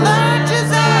 I learned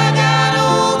as I got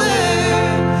older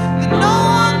that no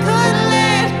one could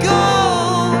let go,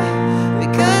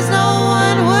 because no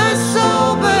one was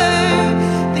sober.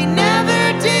 They never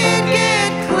did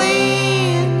get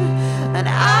clean, and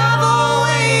I've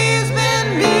always been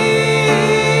me.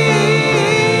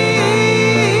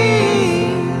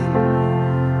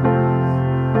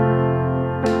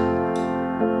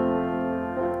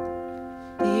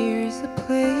 There's a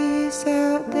place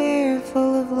out there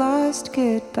full of lost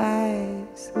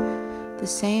goodbyes, the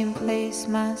same place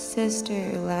my sister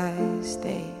lies.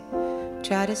 They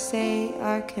try to say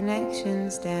our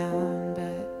connection's down,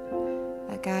 but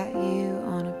I got you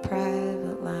on a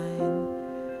private line.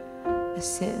 I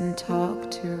sit and talk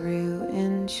to Rue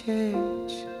in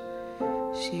church.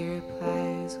 She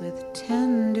replies with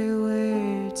tender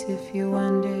words, if you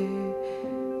wonder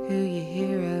who your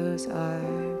heroes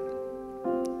are,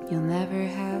 you'll never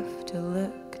have to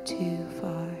look too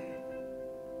far.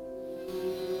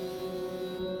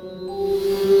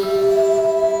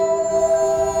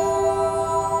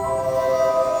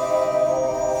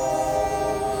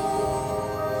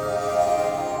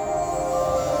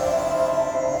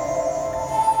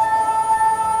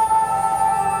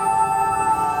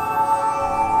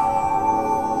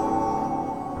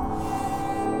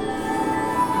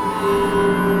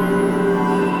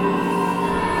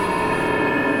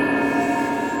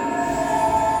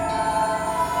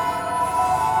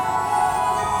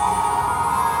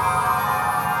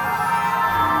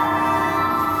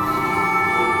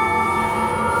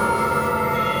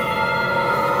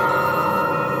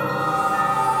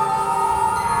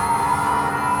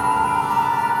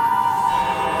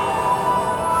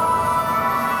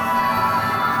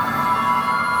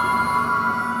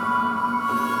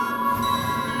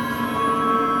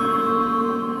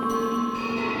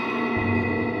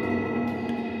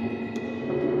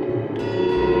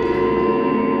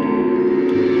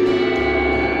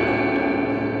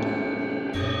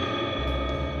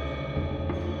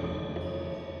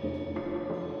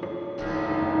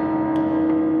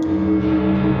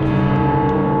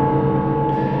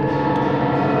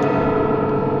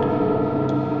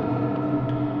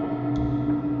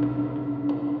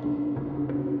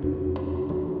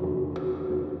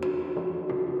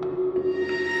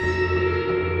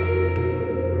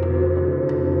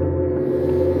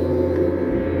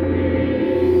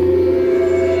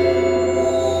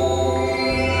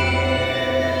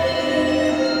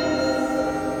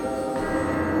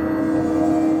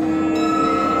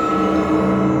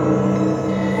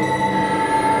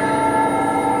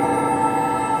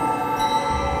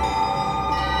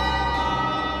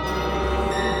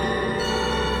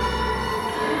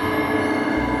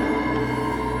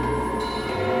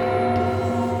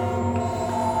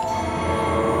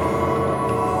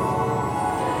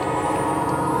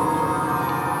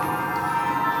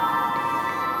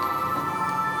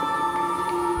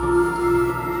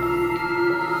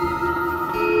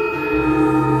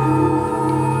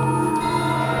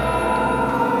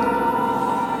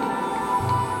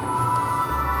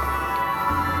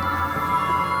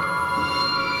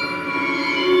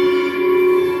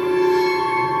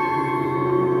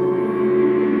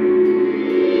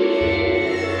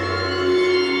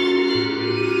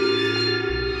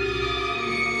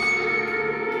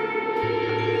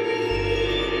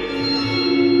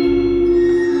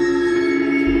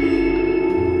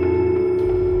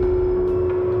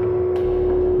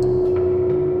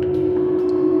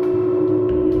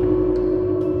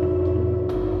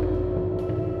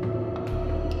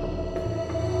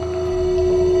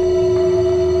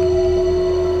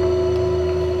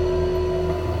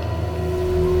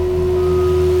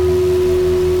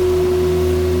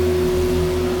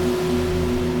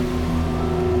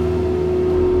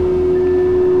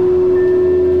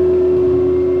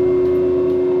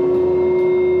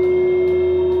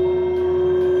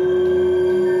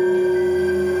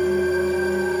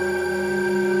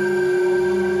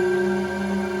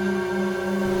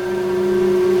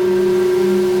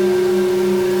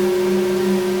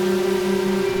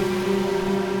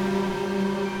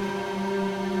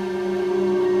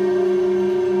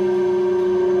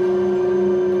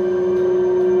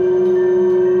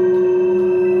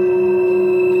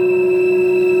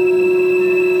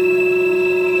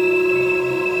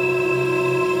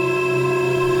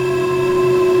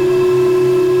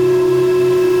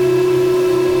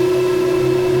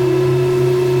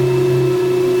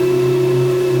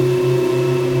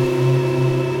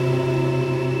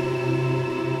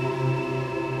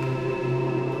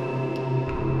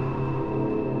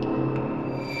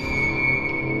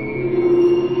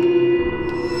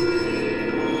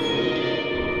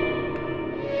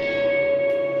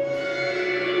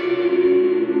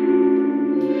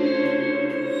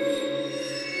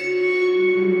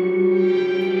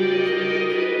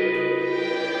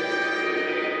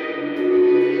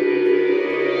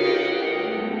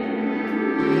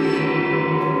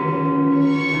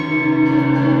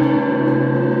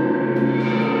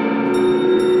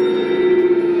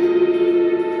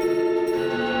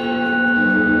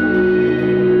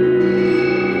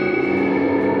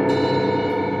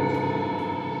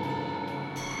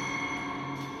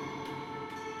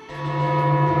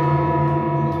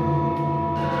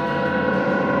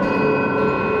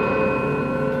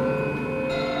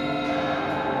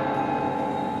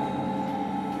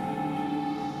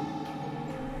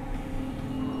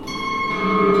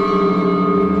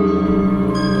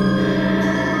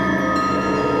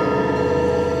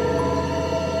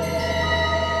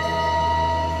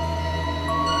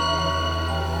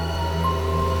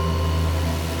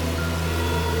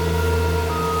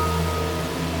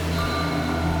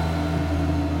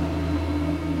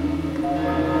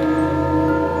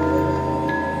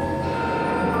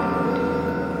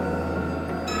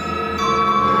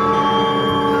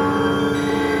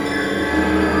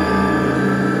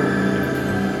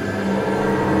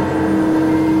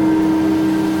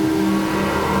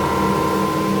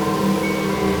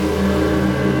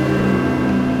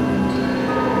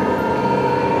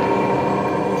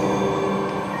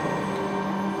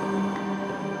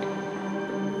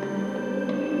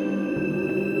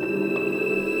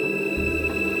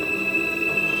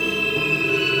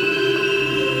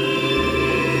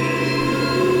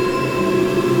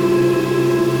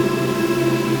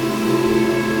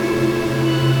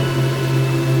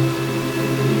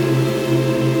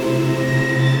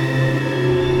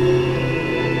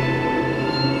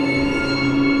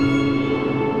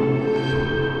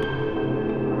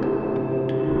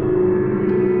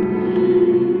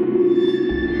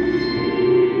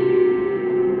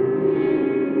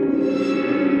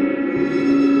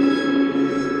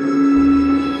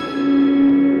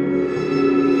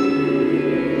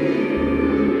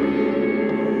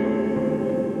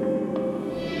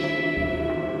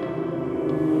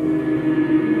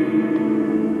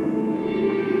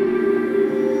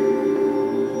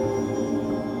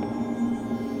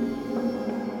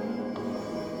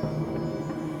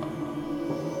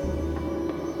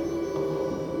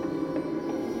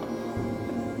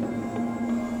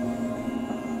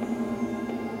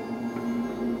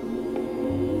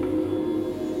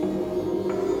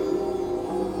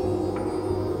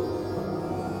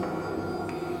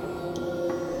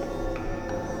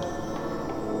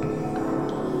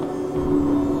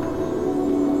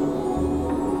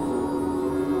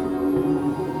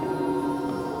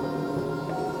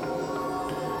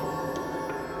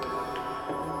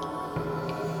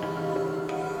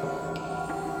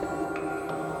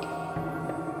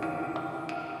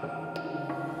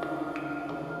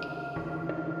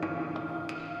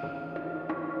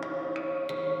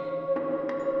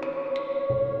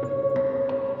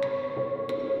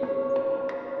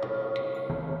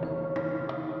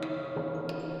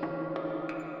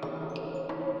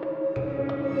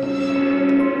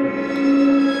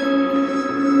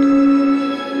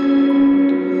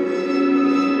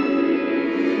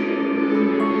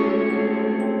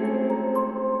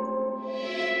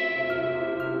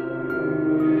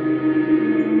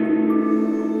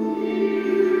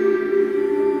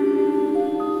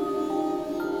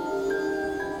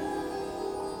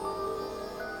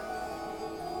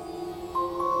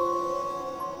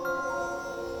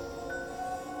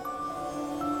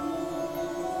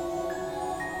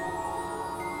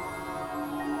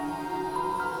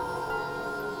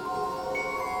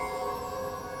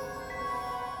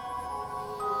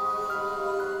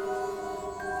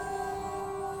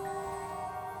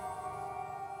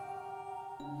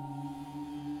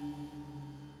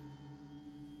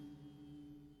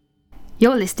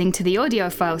 You're listening to the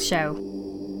Audiophile Show.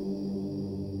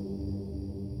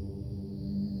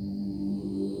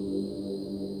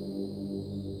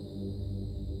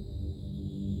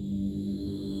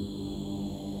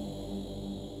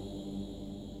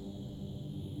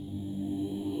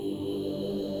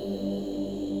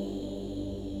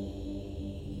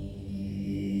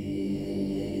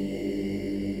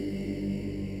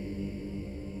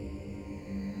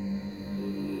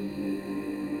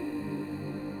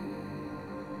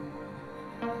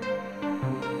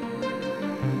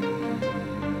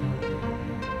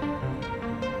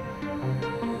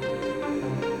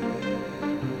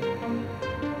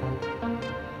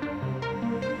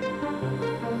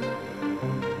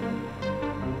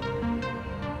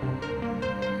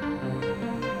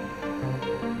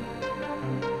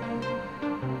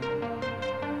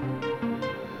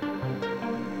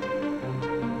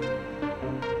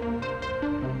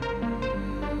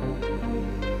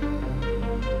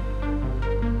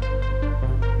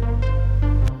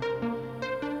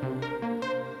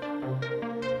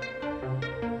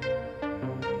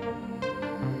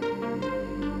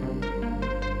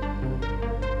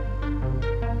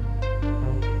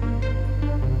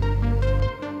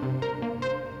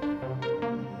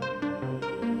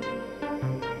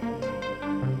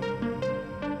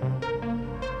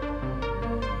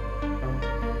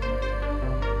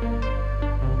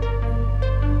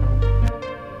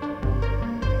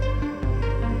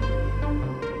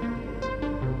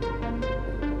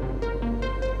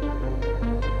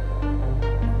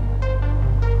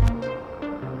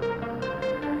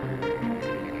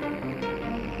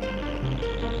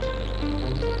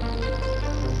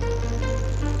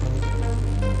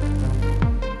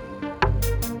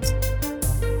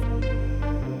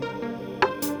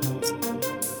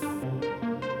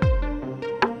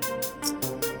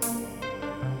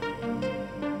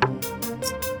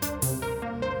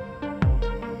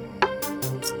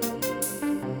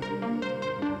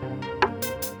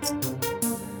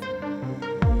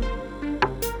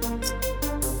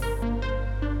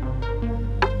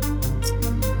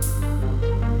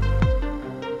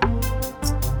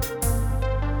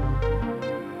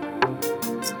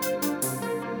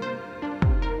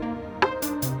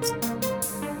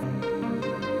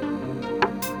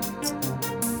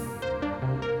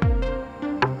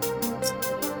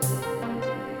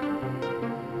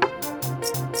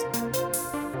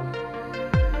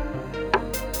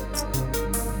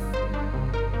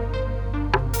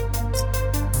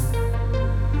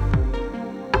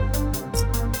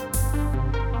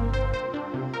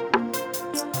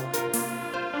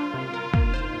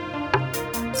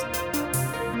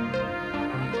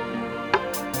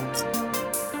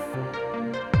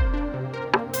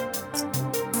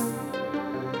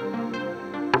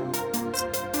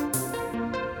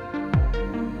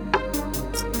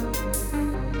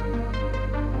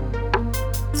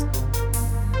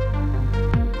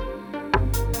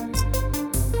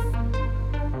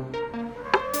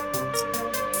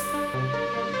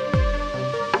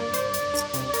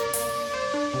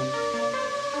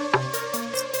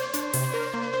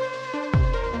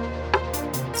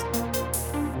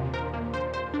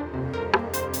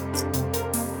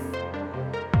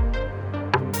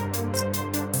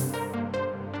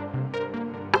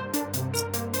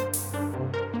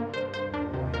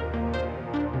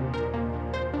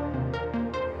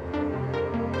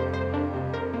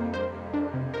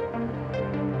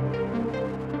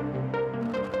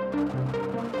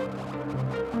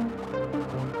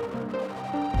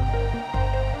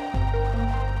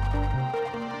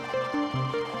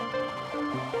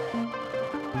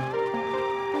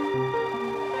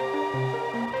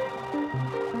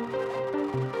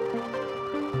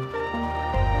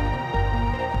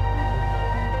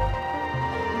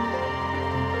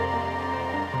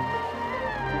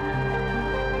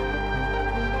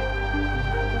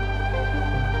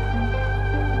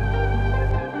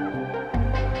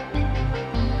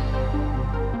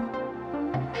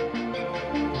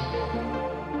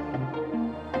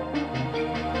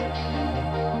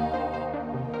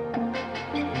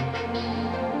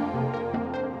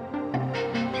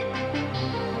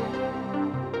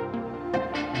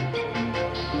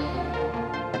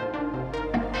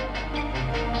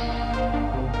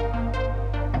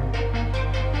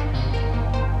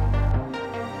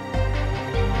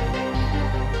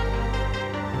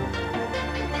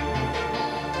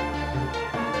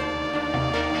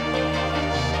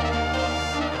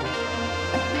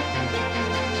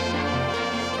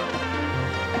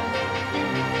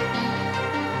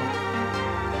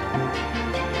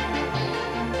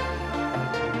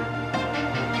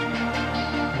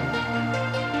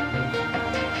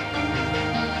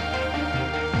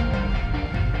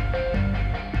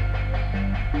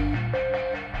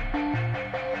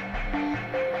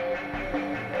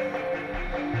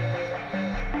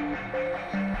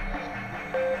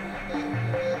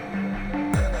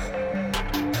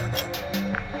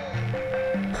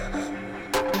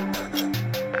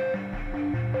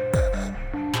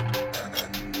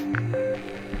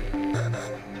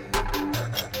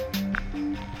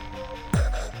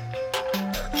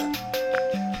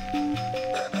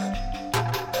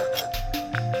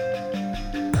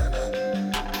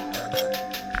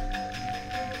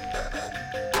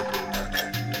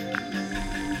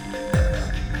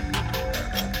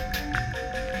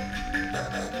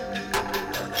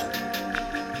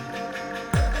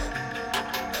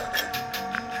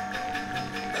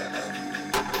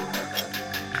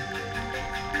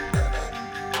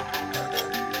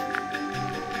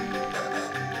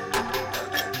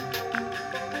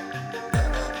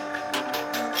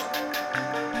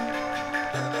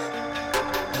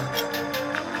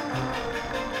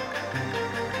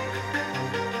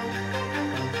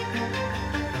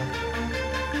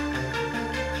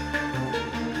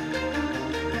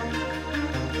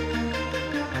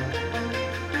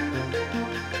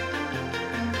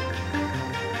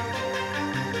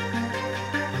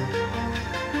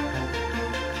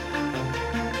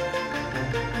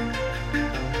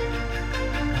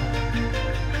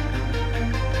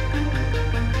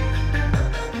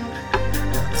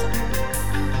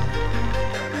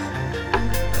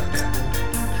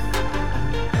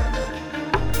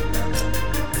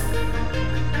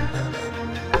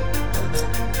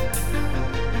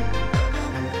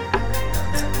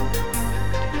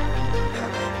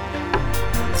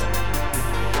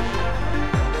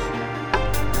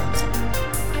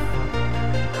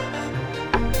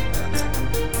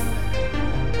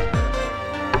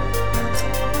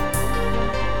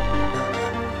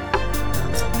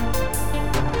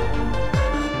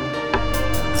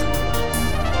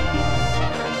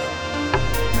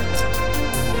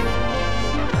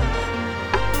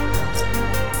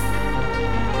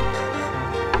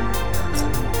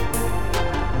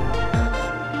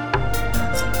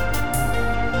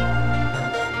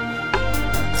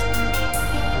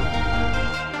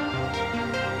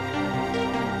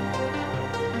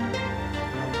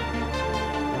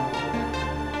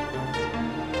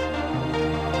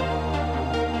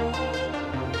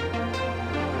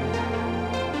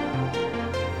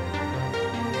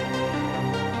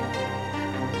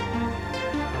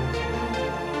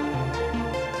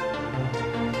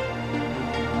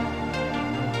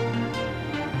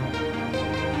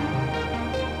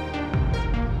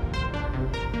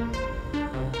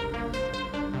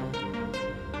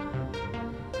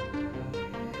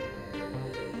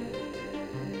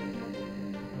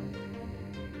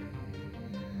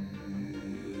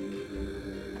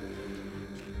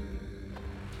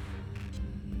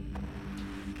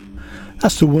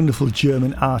 That's the wonderful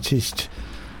German artist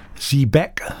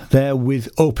Beck there with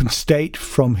Open State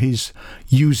from his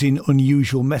Using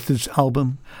Unusual Methods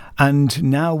album. And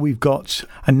now we've got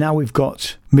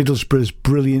Middlesbrough's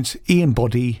brilliant Ian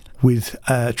Boddy with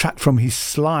a track from his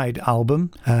Slide album,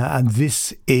 and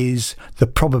this is The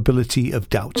Probability of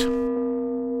Doubt.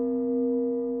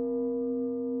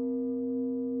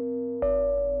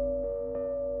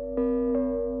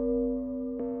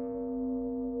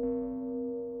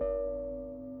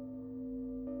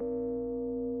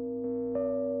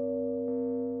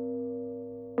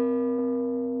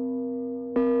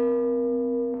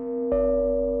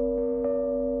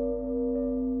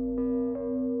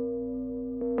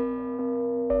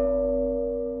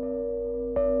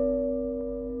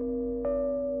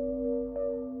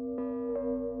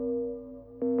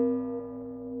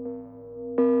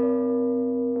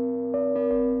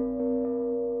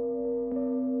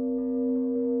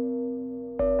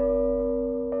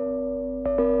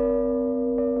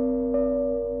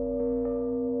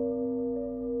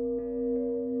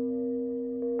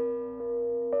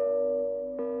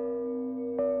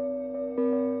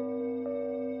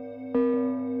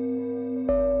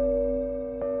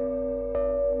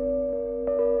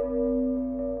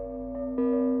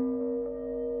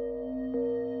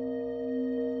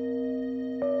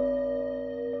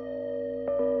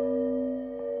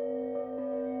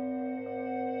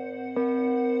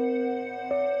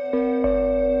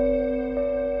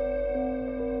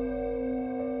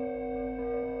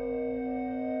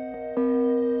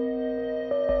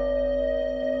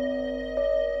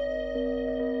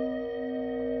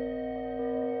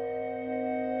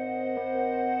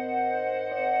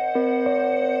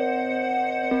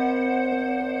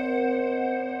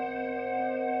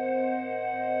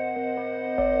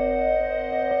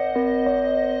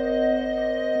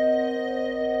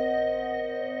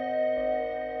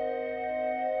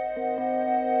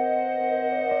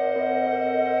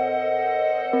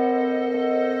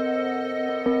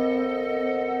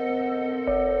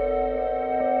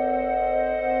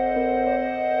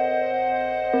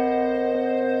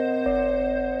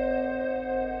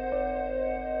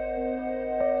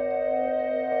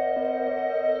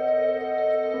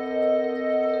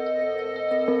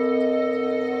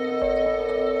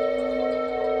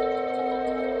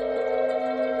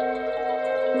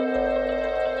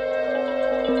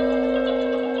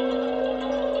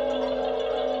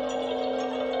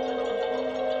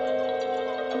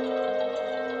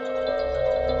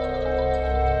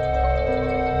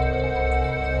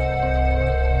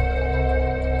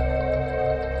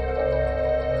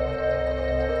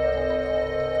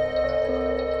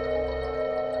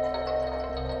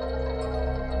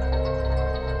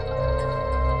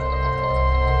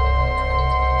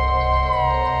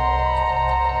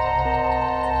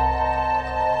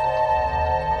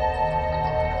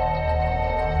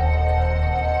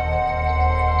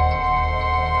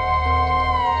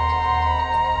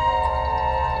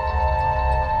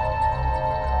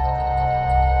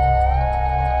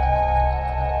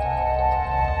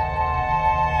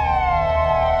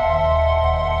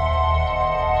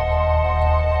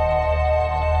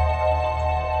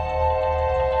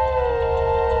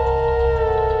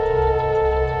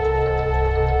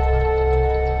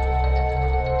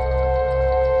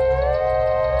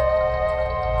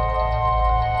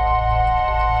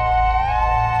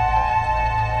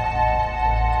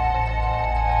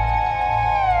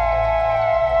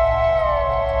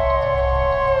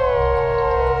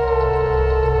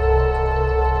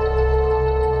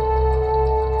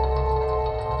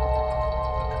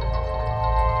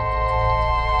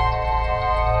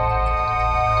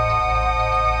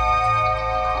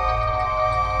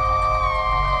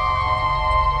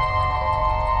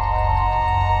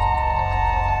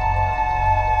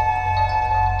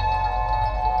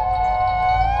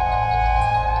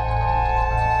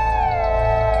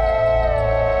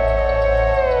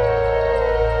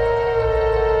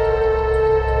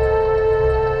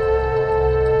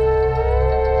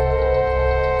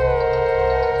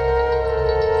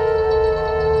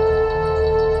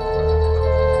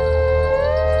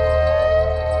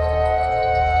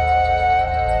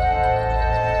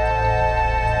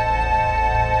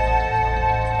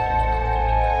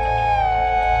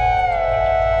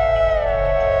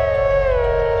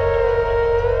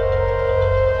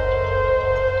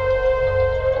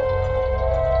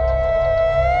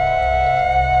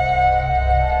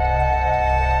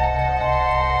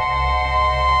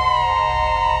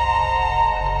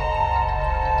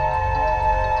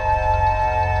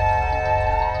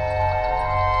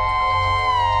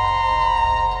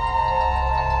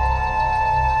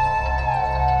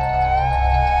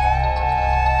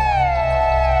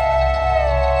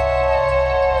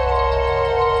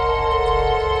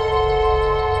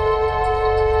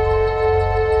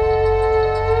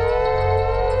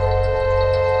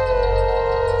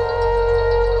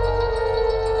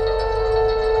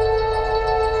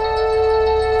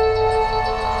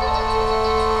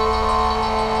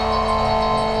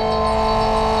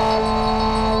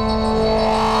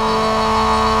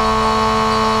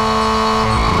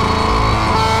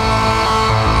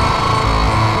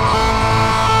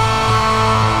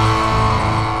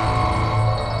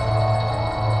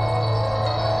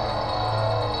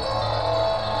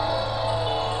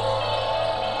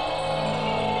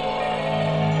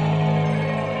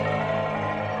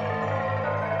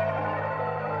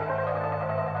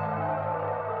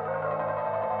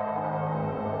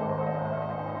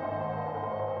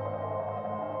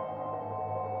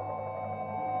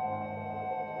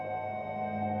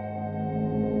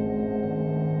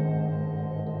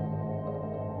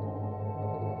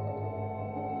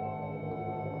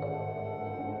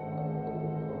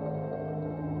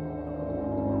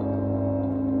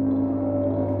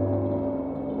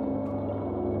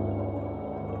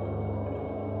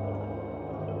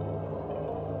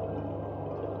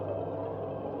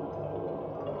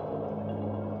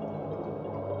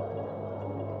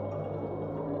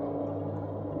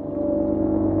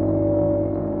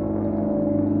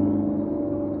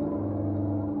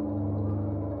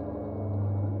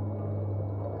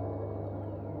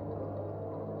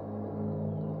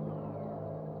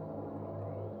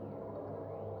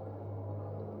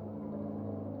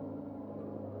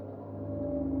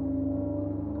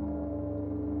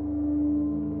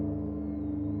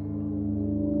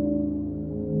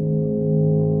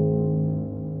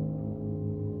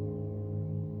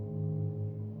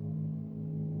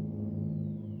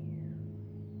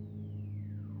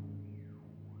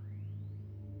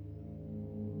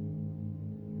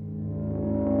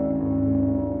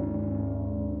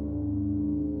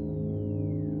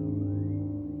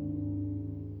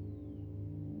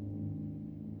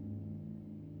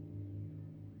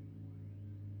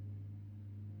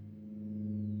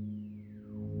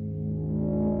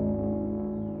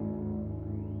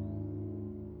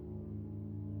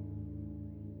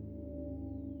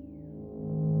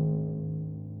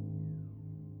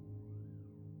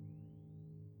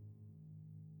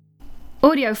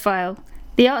 Audiophile,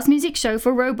 the arts music show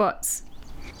for robots.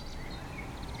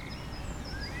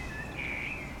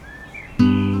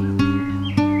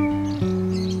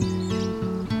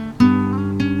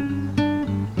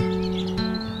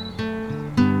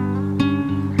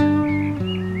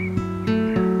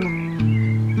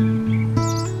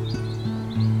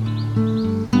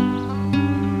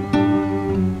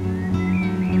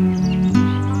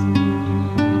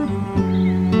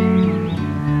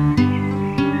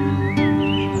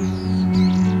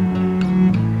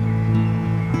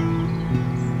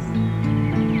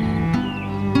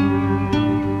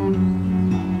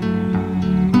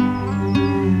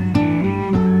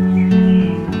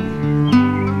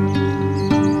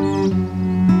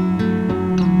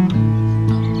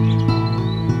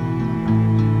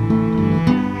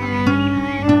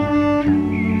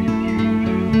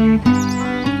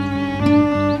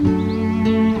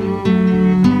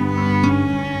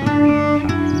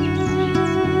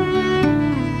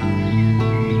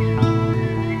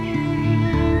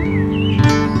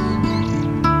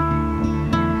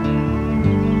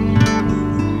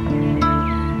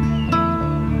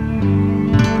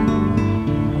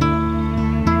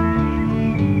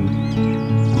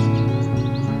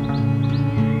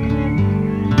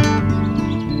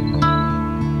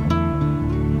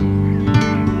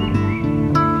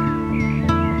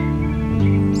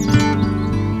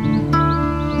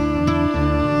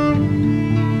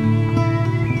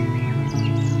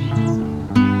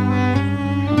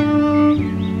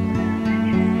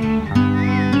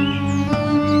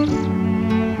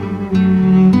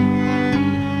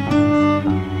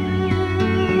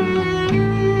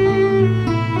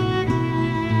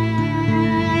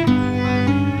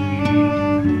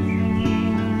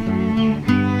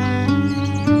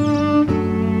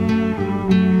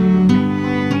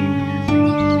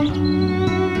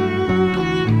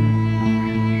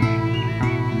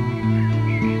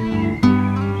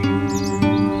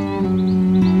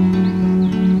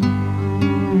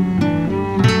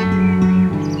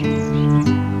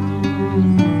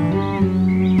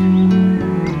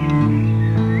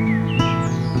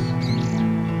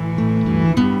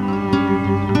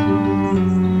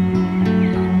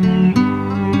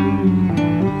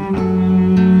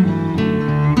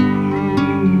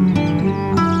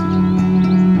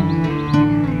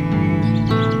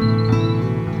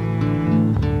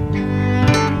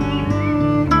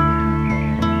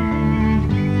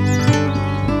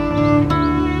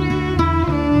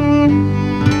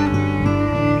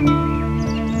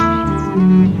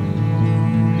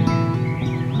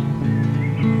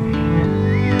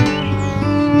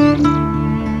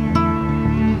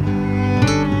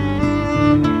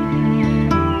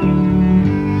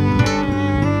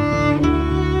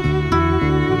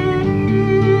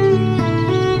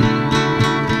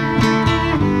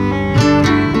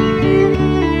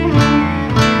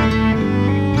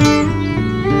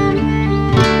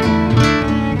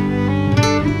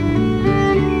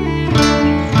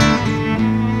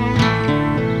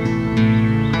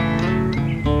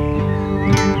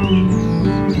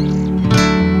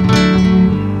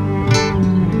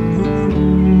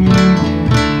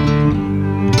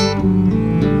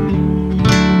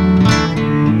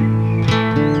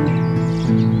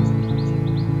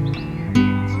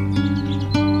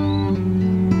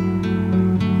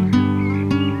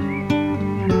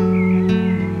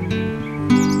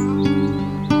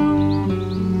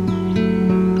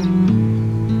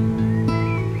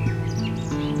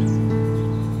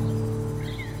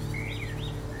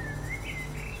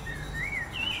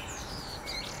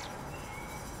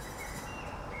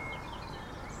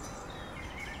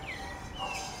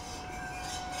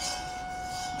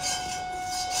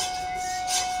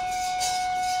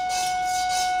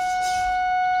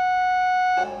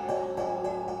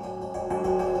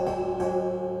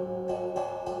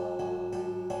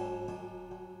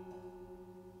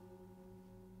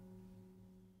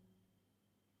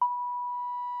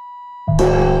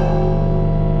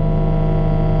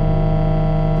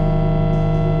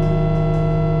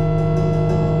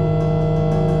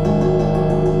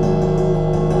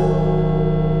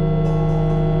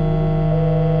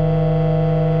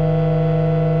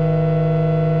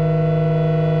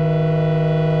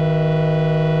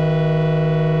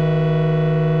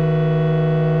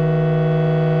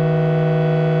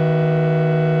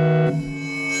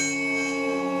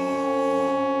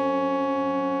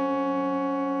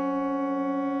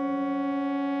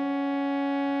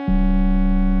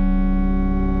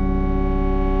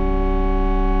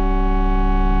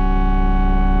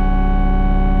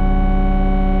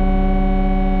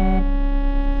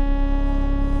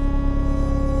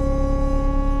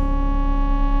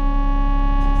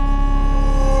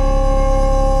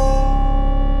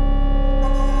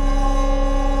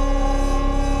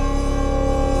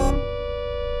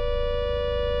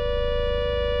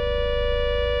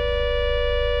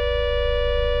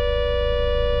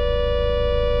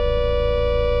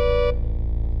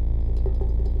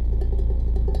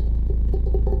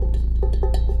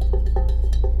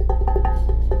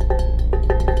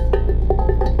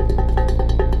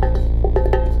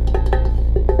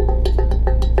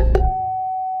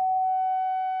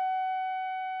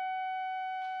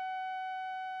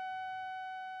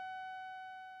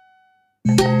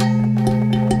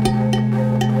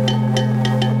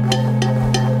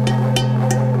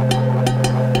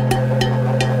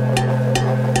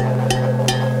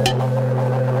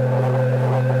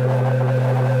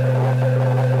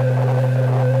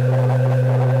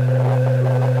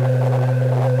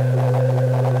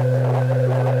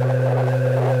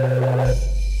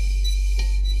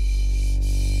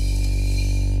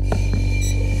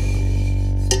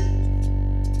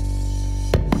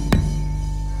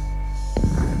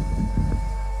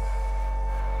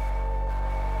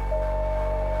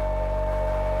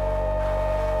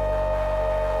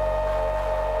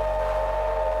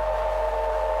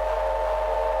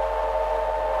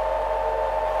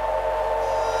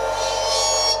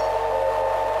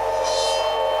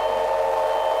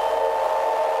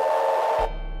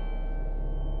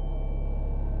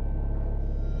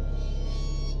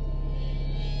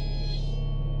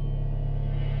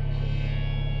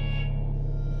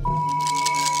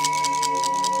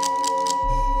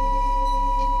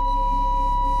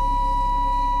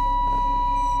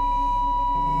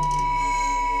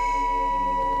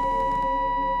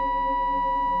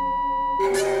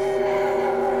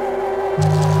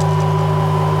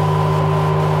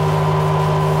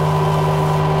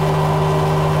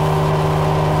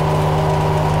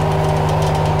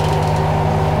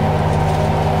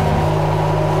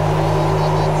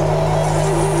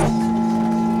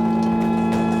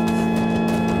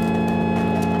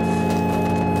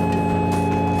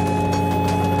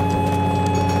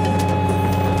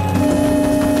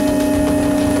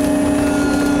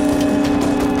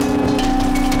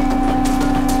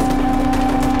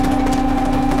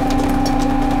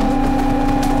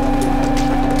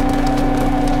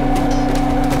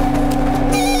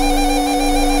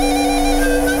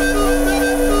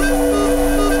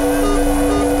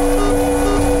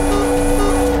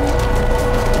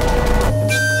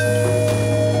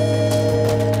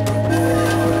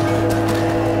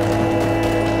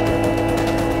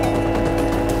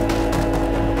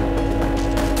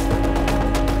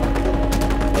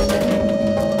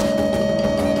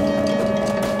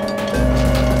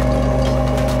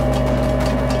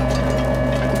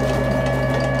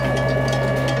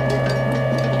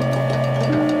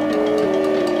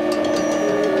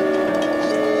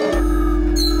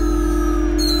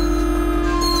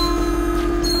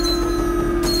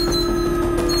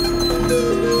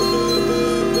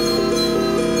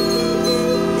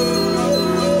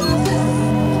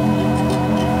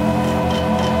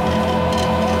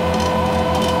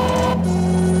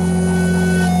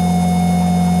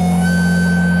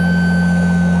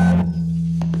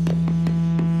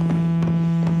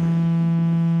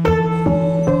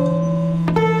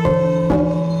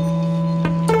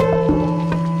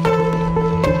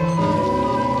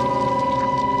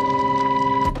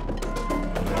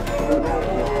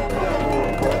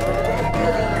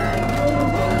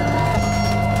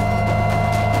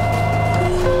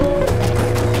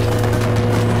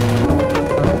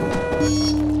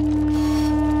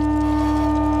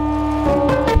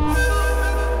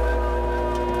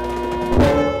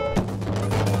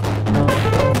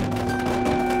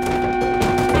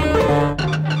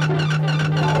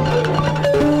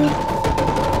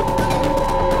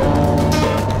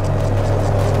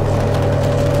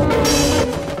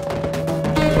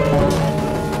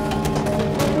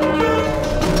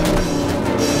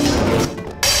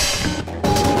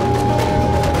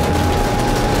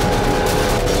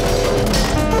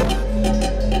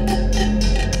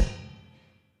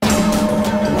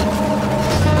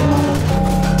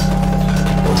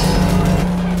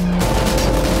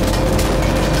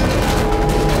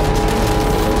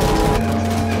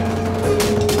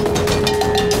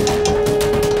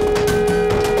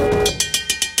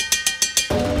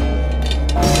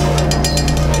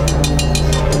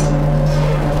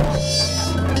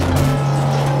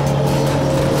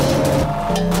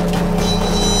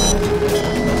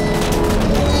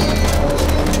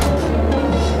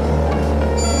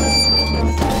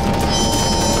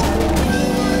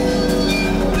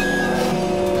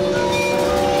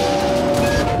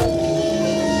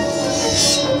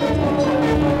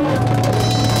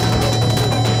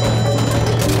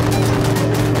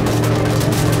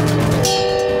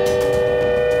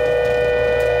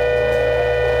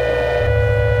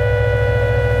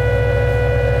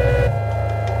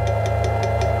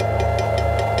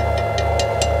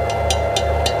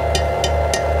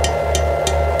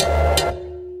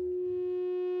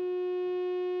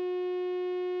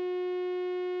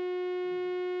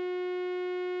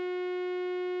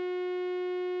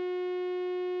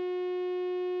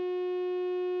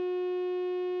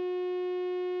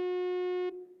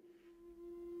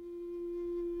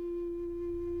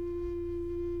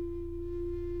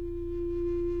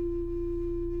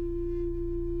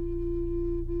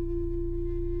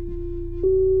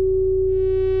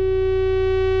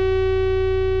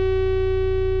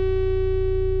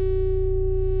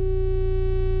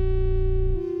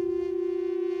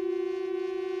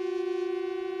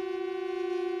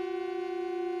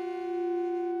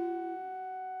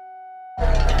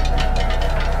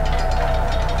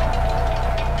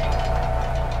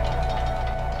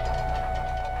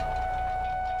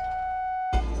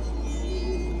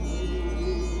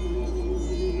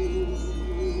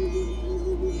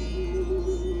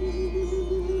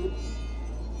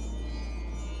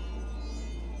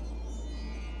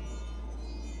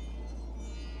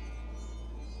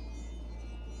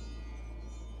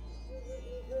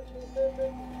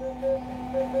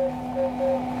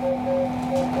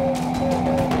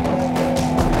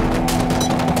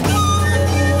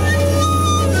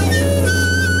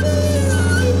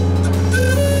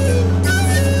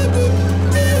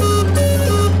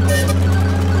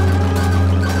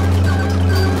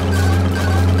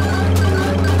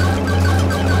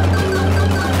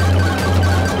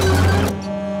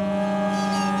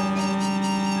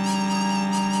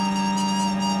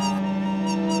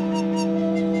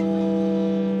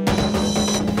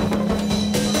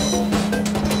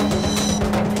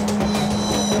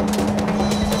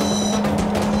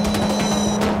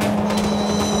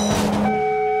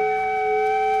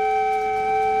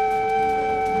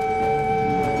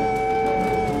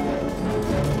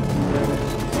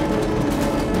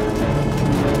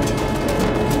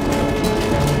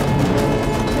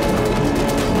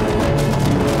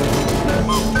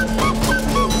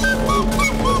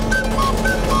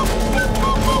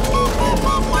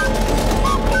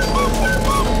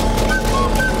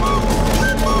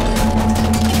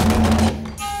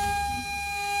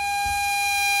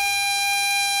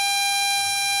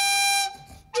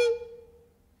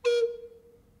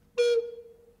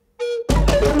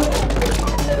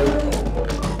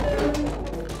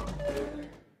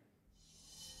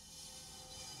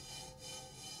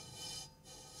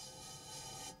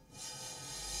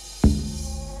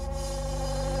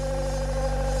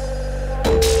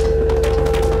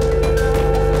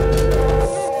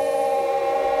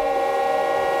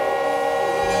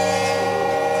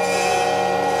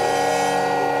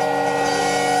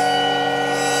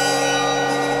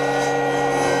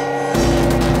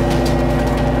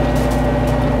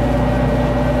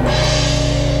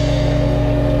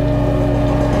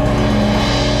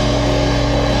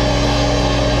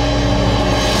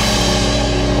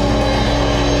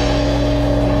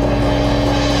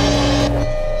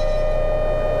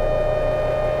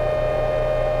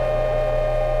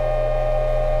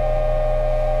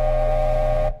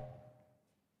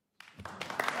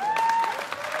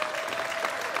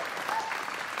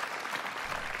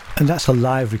 And that's a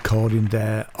live recording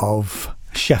there of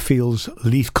Sheffield's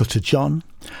Leafcutter John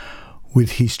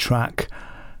with his track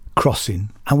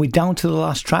Crossing. And we're down to the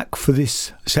last track for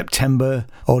this September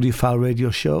Audiophile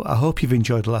radio show. I hope you've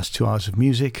enjoyed the last 2 hours of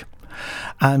music.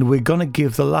 And we're going to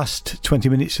give the last 20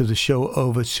 minutes of the show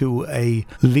over to a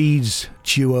Leeds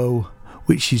duo,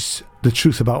 which is The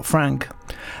Truth About Frank.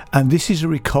 And this is a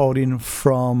recording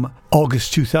from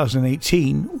August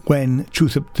 2018 when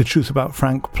The Truth About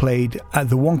Frank played at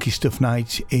the Wonky Stuff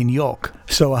Night in York.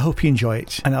 So I hope you enjoy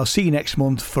it. And I'll see you next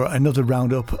month for another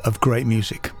roundup of great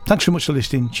music. Thanks so much for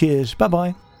listening. Cheers.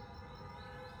 Bye-bye.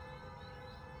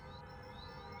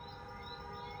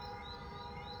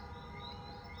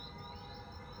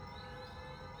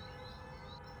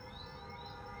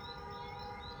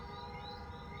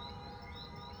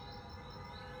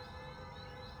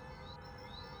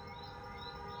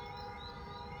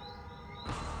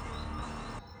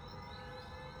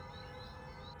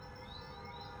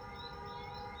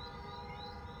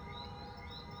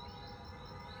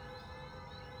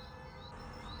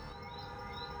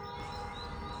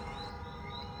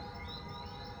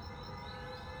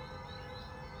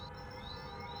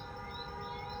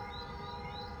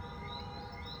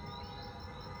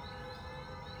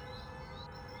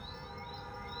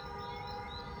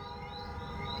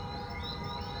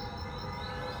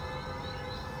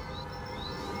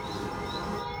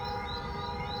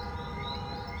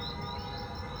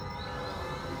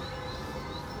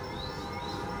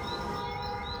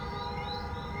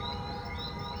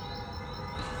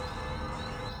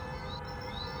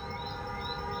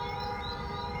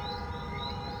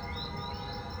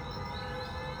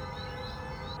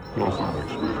 Nothing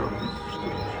makes me happy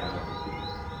these days.